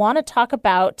back, I want to talk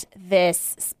about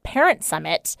this parent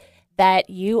summit that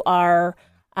you are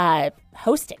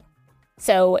hosting.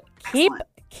 So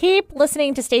keep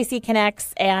listening to Stacy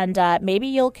Connects and maybe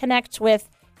you'll connect with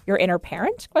your inner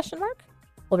parent? ?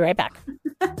 We'll be right back.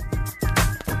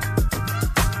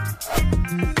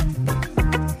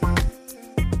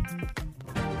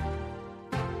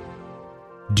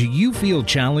 Do you feel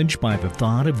challenged by the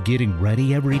thought of getting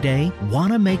ready every day?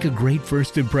 Want to make a great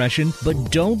first impression, but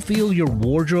don't feel your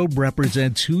wardrobe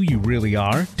represents who you really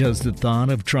are? Does the thought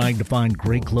of trying to find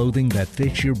great clothing that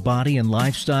fits your body and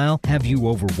lifestyle have you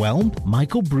overwhelmed?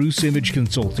 Michael Bruce Image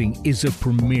Consulting is a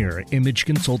premier image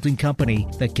consulting company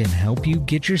that can help you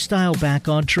get your style back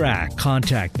on track.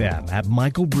 Contact them at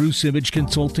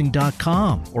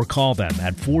michaelbruceimageconsulting.com or call them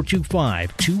at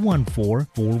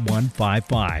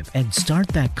 425-214-4155 and start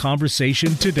that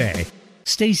conversation today.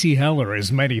 Stacey Heller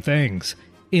is many things.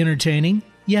 Entertaining,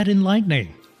 yet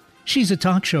enlightening. She's a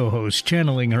talk show host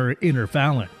channeling her inner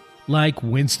Fallon. Like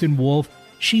Winston Wolfe,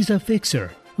 she's a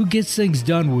fixer who gets things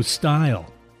done with style.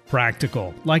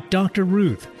 Practical, like Dr.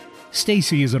 Ruth.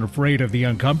 Stacey isn't afraid of the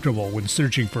uncomfortable when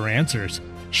searching for answers.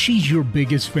 She's your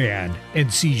biggest fan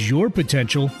and sees your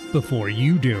potential before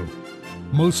you do.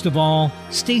 Most of all,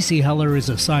 Stacey Heller is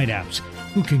a synapse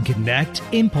who can connect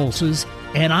impulses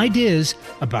and ideas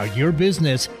about your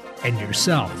business and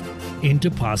yourself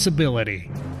into possibility.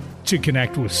 To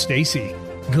connect with Stacey,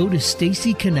 go to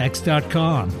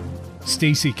StaceyConnects.com.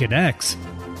 Stacey Connects.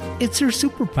 It's her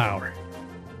superpower.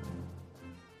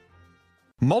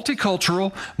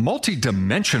 Multicultural,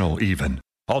 multidimensional even.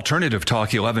 Alternative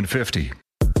Talk 1150.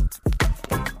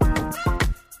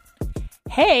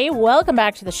 Hey, welcome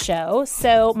back to the show.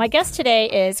 So my guest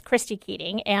today is Christy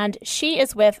Keating, and she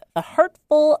is with the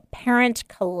Heartful Parent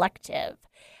Collective.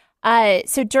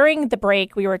 So during the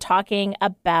break, we were talking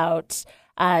about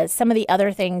some of the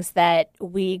other things that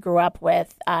we grew up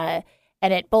with, and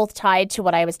it both tied to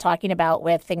what I was talking about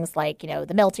with things like,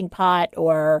 the melting pot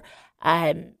or,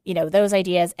 those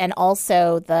ideas, and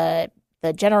also the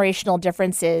generational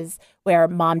differences where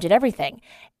mom did everything.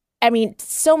 I mean,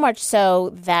 so much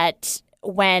so that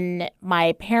when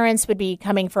my parents would be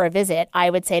coming for a visit,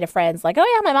 I would say to friends like,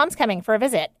 oh yeah, my mom's coming for a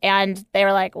visit. And they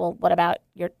were like, well, what about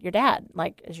your dad?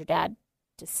 Like, is your dad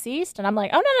deceased? And I'm like,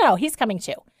 oh, no, he's coming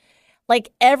too. Like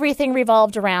everything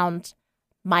revolved around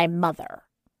my mother.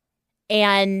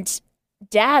 And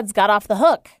dads got off the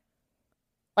hook.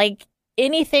 Like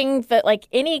anything that, like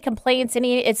any complaints,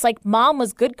 it's like mom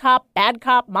was good cop, bad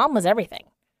cop, mom was everything.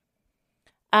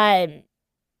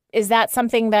 Is that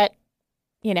something that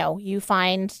you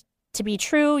find to be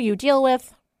true, you deal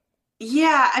with?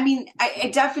 Yeah, I mean, I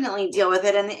definitely deal with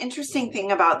it. And the interesting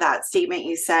thing about that statement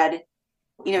you said,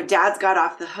 dads got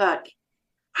off the hook.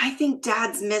 I think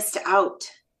dads missed out,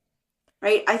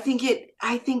 right? I think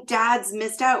dads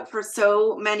missed out for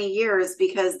so many years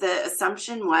because the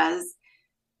assumption was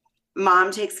mom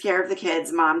takes care of the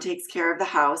kids, mom takes care of the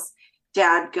house,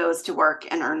 dad goes to work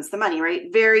and earns the money,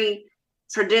 right? Very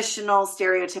traditional,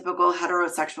 stereotypical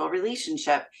heterosexual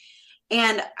relationship.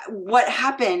 And what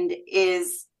happened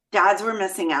is dads were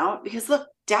missing out because look,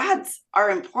 dads are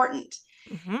important.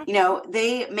 Mm-hmm.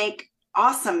 They make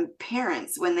awesome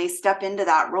parents when they step into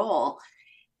that role.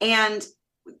 And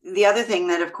the other thing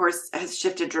that of course has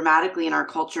shifted dramatically in our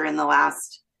culture in the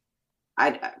last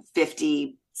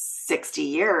 50, 60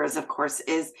 years, of course,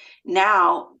 is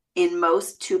now in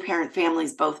most two-parent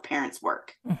families, both parents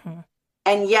work. Mm-hmm.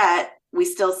 And yet we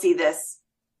still see this,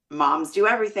 moms do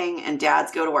everything and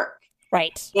dads go to work.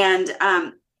 Right. And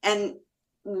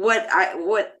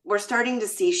what we're starting to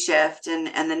see shift and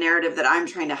the narrative that I'm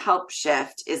trying to help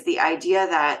shift is the idea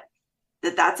that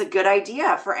that's a good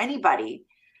idea for anybody.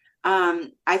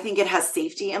 I think it has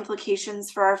safety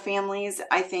implications for our families,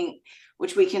 I think,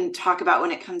 which we can talk about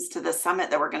when it comes to the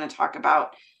summit that we're going to talk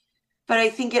about. But I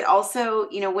think it also,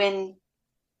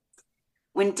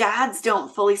 when dads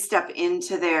don't fully step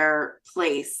into their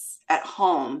place at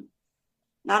home,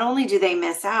 not only do they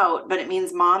miss out, but it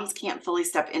means moms can't fully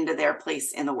step into their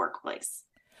place in the workplace.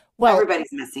 Well,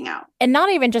 everybody's missing out. And not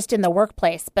even just in the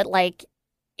workplace, but like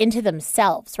into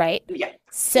themselves, right? Yeah.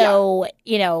 So,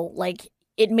 like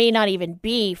it may not even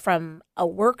be from a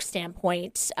work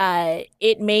standpoint.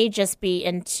 It may just be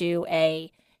into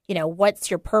a, what's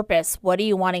your purpose? What are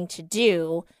you wanting to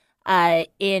do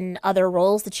in other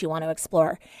roles that you want to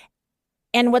explore?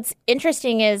 And what's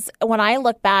interesting is when I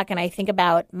look back and I think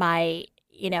about my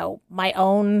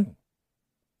own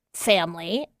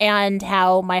family and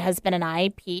how my husband and I,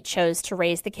 Pete, chose to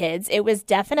raise the kids, it was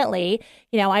definitely,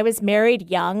 I was married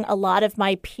young. A lot of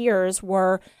my peers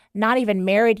were not even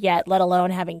married yet, let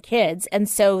alone having kids. And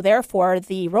so therefore,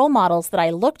 the role models that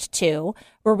I looked to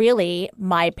were really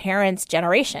my parents'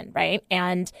 generation, right?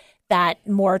 And that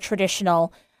more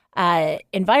traditional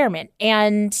environment.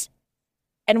 And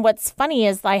And what's funny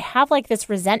is I have like this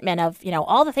resentment of,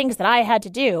 all the things that I had to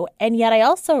do. And yet I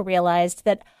also realized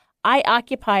that I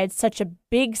occupied such a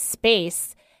big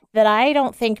space that I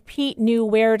don't think Pete knew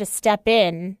where to step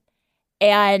in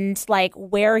and like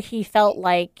where he felt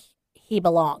like he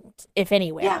belonged, if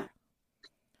anywhere. Yeah.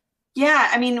 Yeah.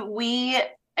 I mean,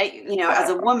 as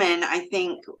a woman, I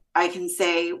think I can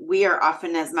say we are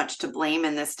often as much to blame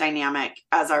in this dynamic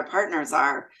as our partners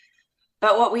are.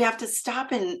 But what we have to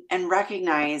stop and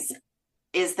recognize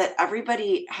is that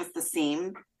everybody has the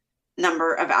same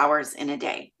number of hours in a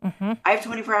day. Mm-hmm. I have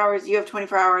 24 hours. You have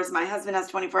 24 hours. My husband has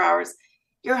 24 hours.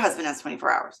 Your husband has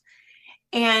 24 hours.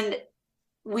 And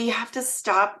we have to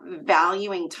stop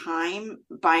valuing time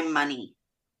by money,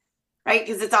 right?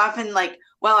 Because it's often like,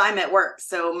 well, I'm at work,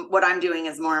 so what I'm doing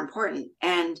is more important.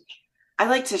 And I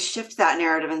like to shift that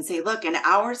narrative and say, look, an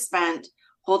hour spent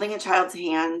holding a child's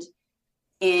hand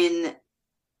in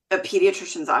a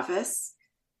pediatrician's office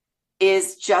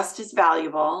is just as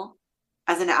valuable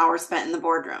as an hour spent in the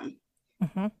boardroom,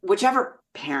 mm-hmm. whichever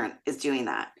parent is doing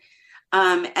that.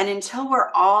 And until we're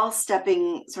all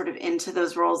stepping sort of into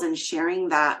those roles and sharing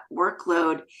that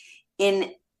workload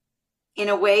in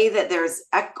a way that there's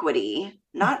equity,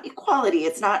 not equality.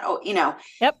 It's not,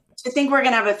 Yep. To think we're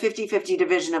going to have a 50-50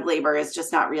 division of labor is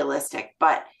just not realistic.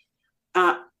 But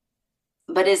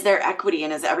is there equity,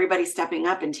 and is everybody stepping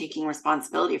up and taking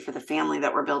responsibility for the family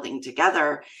that we're building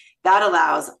together? That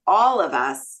allows all of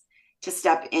us to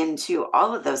step into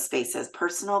all of those spaces,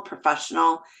 personal,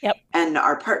 professional, yep. and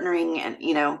our partnering and,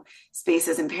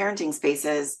 spaces and parenting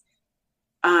spaces,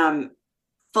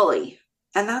 fully.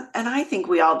 And I think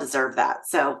we all deserve that.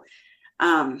 So,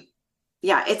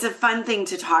 it's a fun thing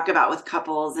to talk about with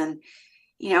couples, and,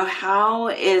 how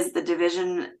is the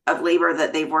division of labor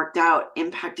that they've worked out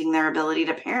impacting their ability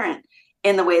to parent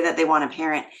in the way that they want to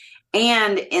parent,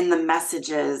 and in the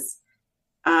messages,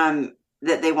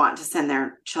 that they want to send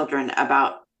their children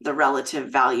about the relative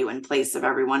value and place of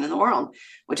everyone in the world,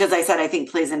 which, as I said, I think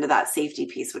plays into that safety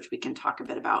piece, which we can talk a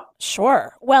bit about.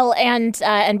 Sure. Well,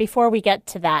 and before we get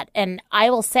to that, and I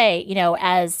will say,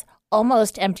 as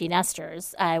almost empty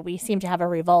nesters, we seem to have a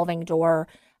revolving door.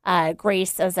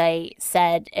 Grace, as I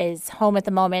said, is home at the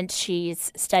moment.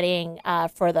 She's studying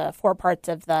for the 4 parts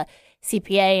of the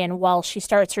CPA. And while she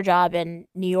starts her job in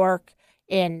New York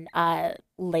in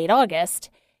late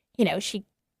August, she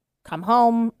come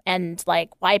home and like,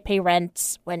 why pay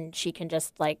rent when she can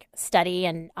just like study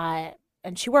and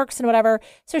she works and whatever.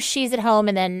 So she's at home.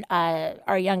 And then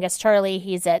our youngest, Charlie,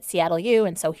 he's at Seattle U.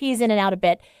 And so he's in and out a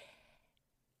bit.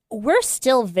 We're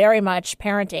still very much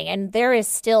parenting, and there is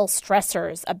still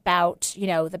stressors about,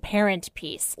 the parent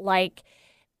piece, like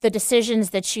the decisions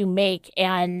that you make,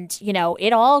 and,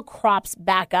 it all crops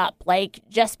back up. Like,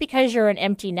 just because you're an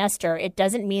empty nester, it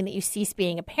doesn't mean that you cease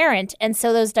being a parent. And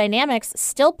so those dynamics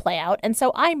still play out. And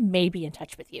so I may be in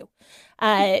touch with you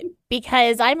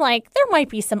because I'm like, there might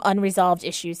be some unresolved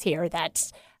issues here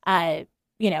that,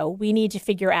 we need to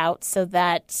figure out so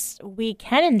that we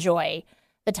can enjoy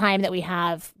the time that we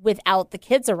have without the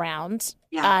kids around,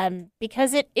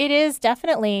 because it is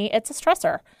definitely, it's a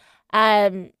stressor.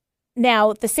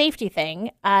 Now, the safety thing,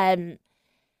 I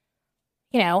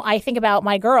think about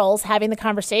my girls having the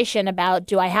conversation about,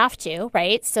 do I have to,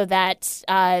 right? So that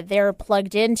they're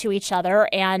plugged into each other,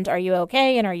 and are you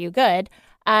okay and are you good?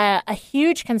 A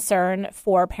huge concern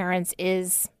for parents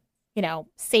is,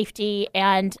 safety.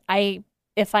 And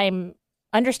if I'm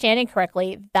understanding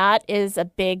correctly, that is a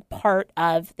big part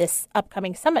of this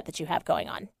upcoming summit that you have going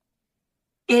on.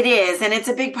 It is. And it's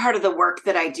a big part of the work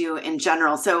that I do in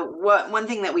general. So one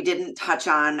thing that we didn't touch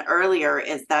on earlier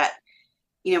is that,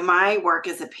 my work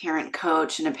as a parent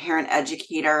coach and a parent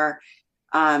educator,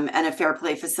 and a fair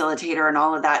play facilitator and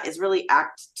all of that is really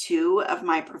act 2 of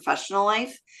my professional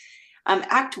life.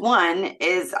 Act 1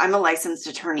 is I'm a licensed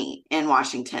attorney in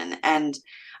Washington, and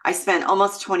I spent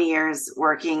almost 20 years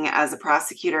working as a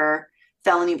prosecutor,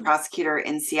 felony prosecutor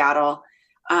in Seattle.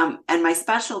 And my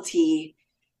specialty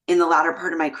in the latter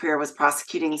part of my career was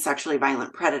prosecuting sexually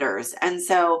violent predators. And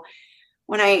so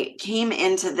when I came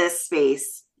into this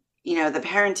space, the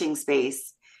parenting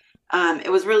space,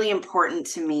 it was really important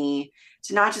to me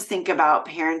to not just think about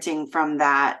parenting from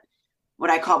that,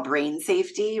 what I call brain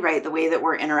safety, right? The way that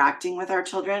we're interacting with our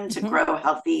children to grow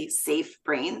healthy, safe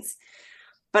brains,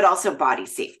 but also body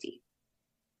safety.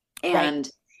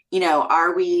 And,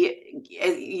 are we,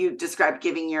 you described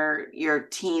giving your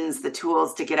teens the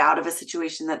tools to get out of a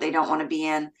situation that they don't want to be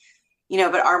in,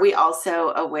 but are we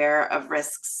also aware of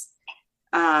risks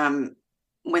when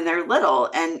they're little,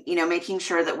 and, making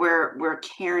sure that we're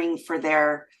caring for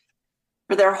their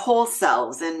their whole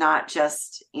selves and not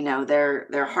just,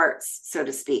 their hearts, so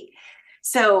to speak.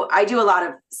 So I do a lot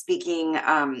of speaking,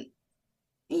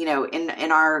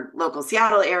 in our local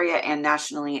Seattle area and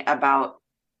nationally about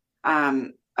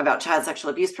child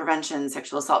sexual abuse prevention,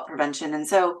 sexual assault prevention. And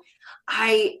so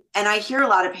I hear a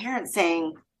lot of parents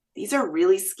saying, these are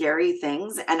really scary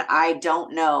things. And I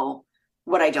don't know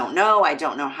what I don't know. I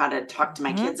don't know how to talk to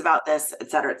my kids about this,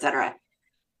 et cetera, et cetera.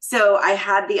 So I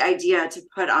had the idea to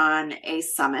put on a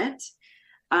summit.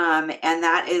 And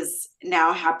that is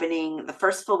now happening the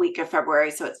first full week of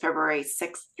February. So it's February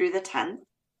 6th through the 10th.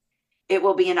 It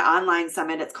will be an online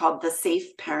summit. It's called the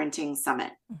Safe Parenting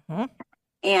Summit.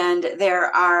 And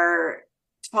there are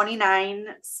 29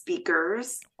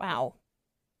 speakers. Wow.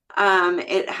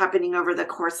 It happening over the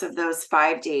course of those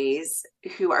 5 days,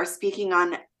 who are speaking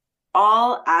on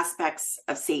all aspects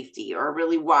of safety, or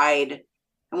really wide.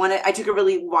 I took a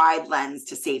really wide lens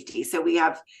to safety. So we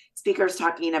have speakers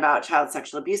talking about child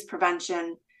sexual abuse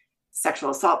prevention, sexual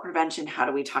assault prevention. How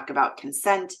do we talk about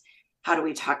consent? How do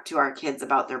we talk to our kids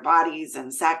about their bodies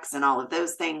and sex and all of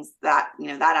those things, that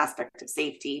aspect of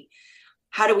safety?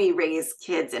 How do we raise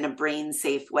kids in a brain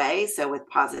safe way? So with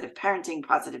positive parenting,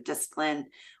 positive discipline,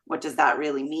 what does that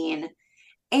really mean?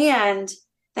 And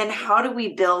then how do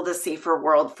we build a safer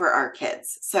world for our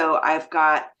kids? So I've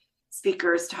got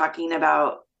speakers talking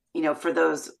about, for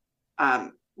those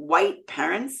white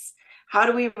parents, how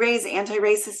do we raise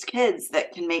anti-racist kids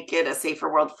that can make it a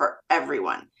safer world for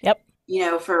everyone? Yep.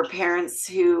 For parents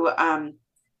who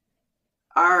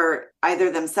are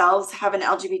either themselves have an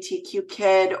LGBTQ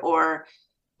kid, or,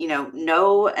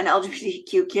 know an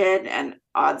LGBTQ kid, and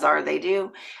odds are they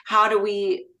do. How do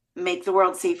we make the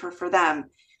world safer for them?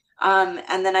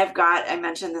 And then I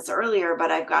mentioned this earlier,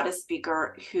 but I've got a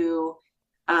speaker who,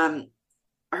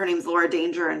 her name's Laura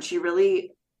Danger, and she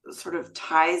really sort of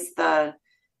ties the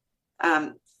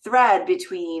thread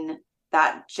between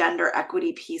that gender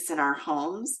equity piece in our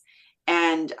homes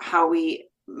and how we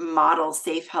model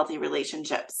safe, healthy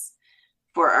relationships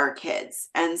for our kids.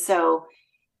 And so,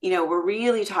 we're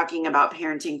really talking about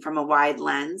parenting from a wide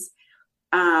lens.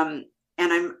 And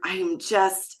I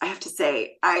have to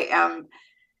say,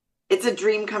 it's a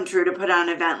dream come true to put on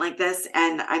an event like this.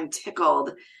 And I'm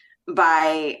tickled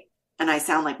by, and I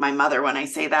sound like my mother when I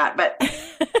say that, but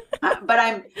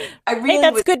I really, hey,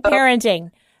 that's good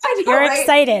parenting. You're right?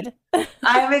 Excited.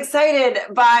 I'm excited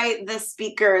by the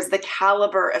speakers, the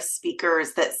caliber of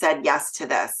speakers that said yes to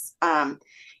this.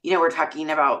 We're talking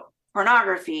about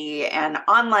pornography and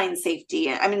online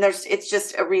safety. I mean, it's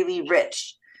just a really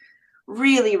rich,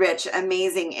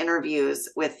 amazing interviews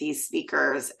with these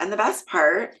speakers. And the best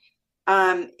part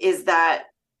is that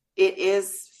it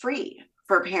is free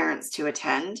for parents to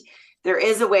attend. There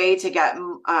is a way to get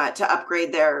to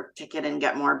upgrade their ticket and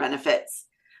get more benefits.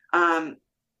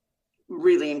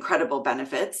 Really incredible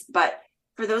benefits. But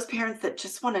for those parents that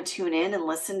just want to tune in and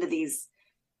listen to these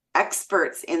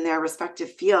experts in their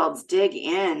respective fields dig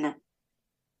in,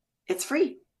 it's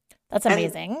free. That's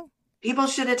amazing. And people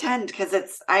should attend, because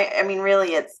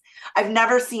I've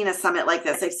never seen a summit like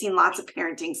this. I've seen lots of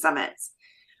parenting summits,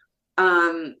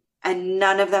 and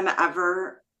none of them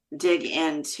ever dig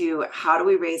into how do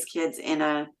we raise kids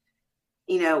in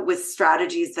with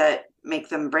strategies that make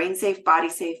them brain safe, body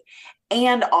safe,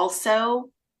 and also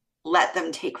let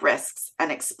them take risks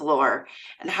and explore.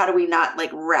 And how do we not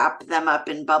wrap them up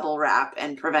in bubble wrap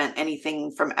and prevent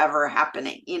anything from ever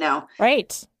happening,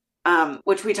 Right.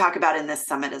 Which we talk about in this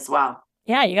summit as well.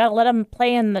 Yeah. You got to let them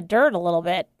play in the dirt a little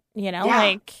bit,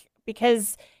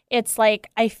 because it's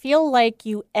I feel like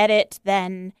you edit,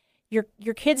 then your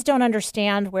kids don't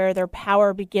understand where their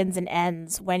power begins and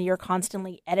ends when you're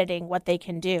constantly editing what they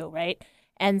can do. Right.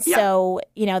 And so,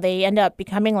 they end up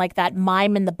becoming like that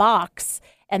mime in the box,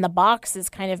 and the box is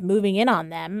kind of moving in on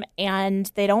them,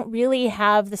 and they don't really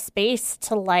have the space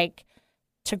to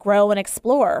grow and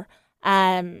explore.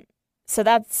 So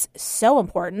that's so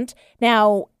important.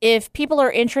 Now, if people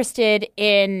are interested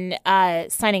in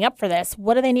signing up for this,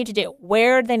 what do they need to do?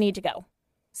 Where do they need to go?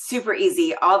 Super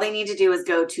easy. All they need to do is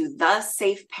go to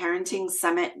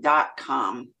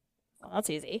thesafeparentingsummit.com. Well, that's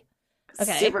easy.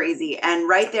 Okay. Super easy. And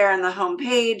right there on the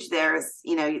homepage, there's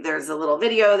a little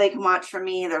video they can watch from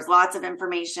me. There's lots of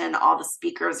information. All the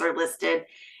speakers are listed.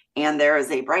 And there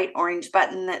is a bright orange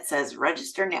button that says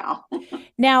register now.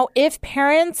 Now, if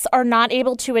parents are not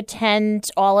able to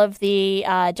attend all of the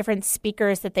different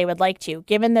speakers that they would like to,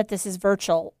 given that this is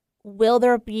virtual, will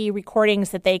there be recordings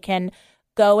that they can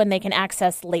go and they can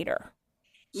access later?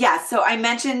 Yeah. So I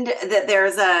mentioned that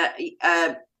there's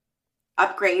a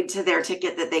upgrade to their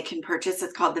ticket that they can purchase.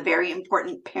 It's called the Very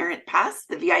Important Parent Pass,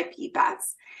 the VIP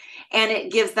Pass. And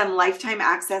it gives them lifetime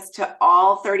access to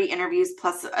all 30 interviews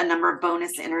plus a number of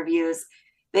bonus interviews.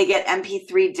 They get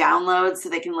MP3 downloads so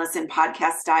they can listen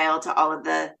podcast style to all of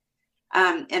the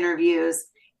interviews.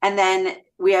 And then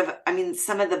we have,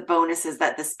 some of the bonuses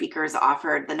that the speakers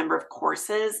offered, the number of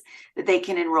courses that they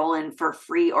can enroll in for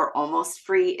free or almost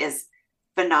free is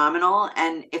phenomenal.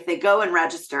 And if they go and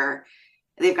register,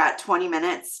 they've got 20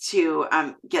 minutes to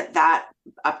get that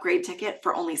upgrade ticket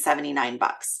for only $79.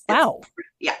 Wow.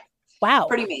 Yeah. Wow.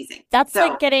 Pretty amazing. That's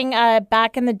like getting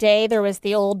back in the day, there was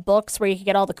the old books where you could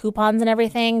get all the coupons and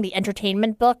everything. The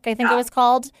entertainment book, I think it was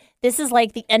called. This is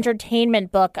like the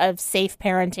entertainment book of safe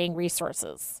parenting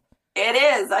resources. It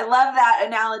is. I love that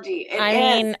analogy.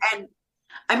 I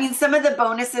mean, some of the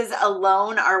bonuses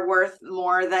alone are worth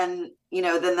more than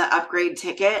the upgrade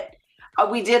ticket.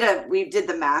 We did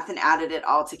the math and added it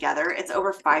all together. It's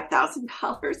over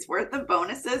 $5,000 worth of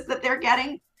bonuses that they're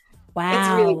getting. Wow. It's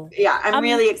really, I'm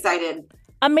really excited.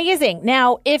 Amazing.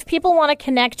 Now, if people want to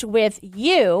connect with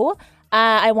you,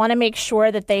 I want to make sure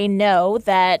that they know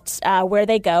that where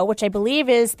they go, which I believe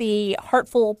is the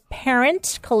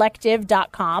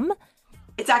heartfulparentcollective.com.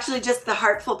 It's actually just the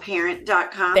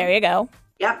heartfulparent.com. There you go.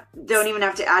 Yep. Don't even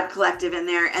have to add collective in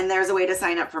there. And there's a way to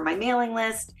sign up for my mailing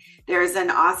list. There's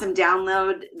an awesome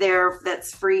download there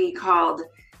that's free called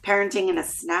Parenting in a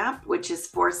Snap, which is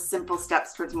 4 simple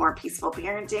steps towards more peaceful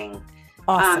parenting.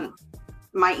 Awesome.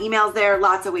 My email's there.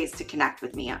 Lots of ways to connect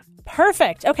with me.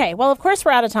 Perfect. Okay. Well, of course,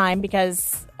 we're out of time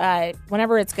because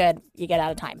whenever it's good, you get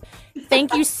out of time.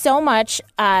 Thank you so much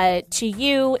to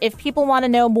you. If people want to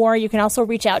know more, you can also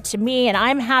reach out to me, and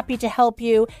I'm happy to help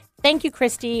you. Thank you,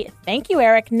 Christy. Thank you,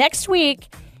 Eric. Next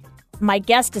week, my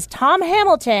guest is Tom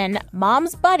Hamilton,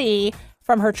 Mom's buddy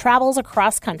from her travels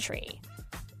across country.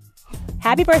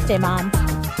 Happy birthday, Mom.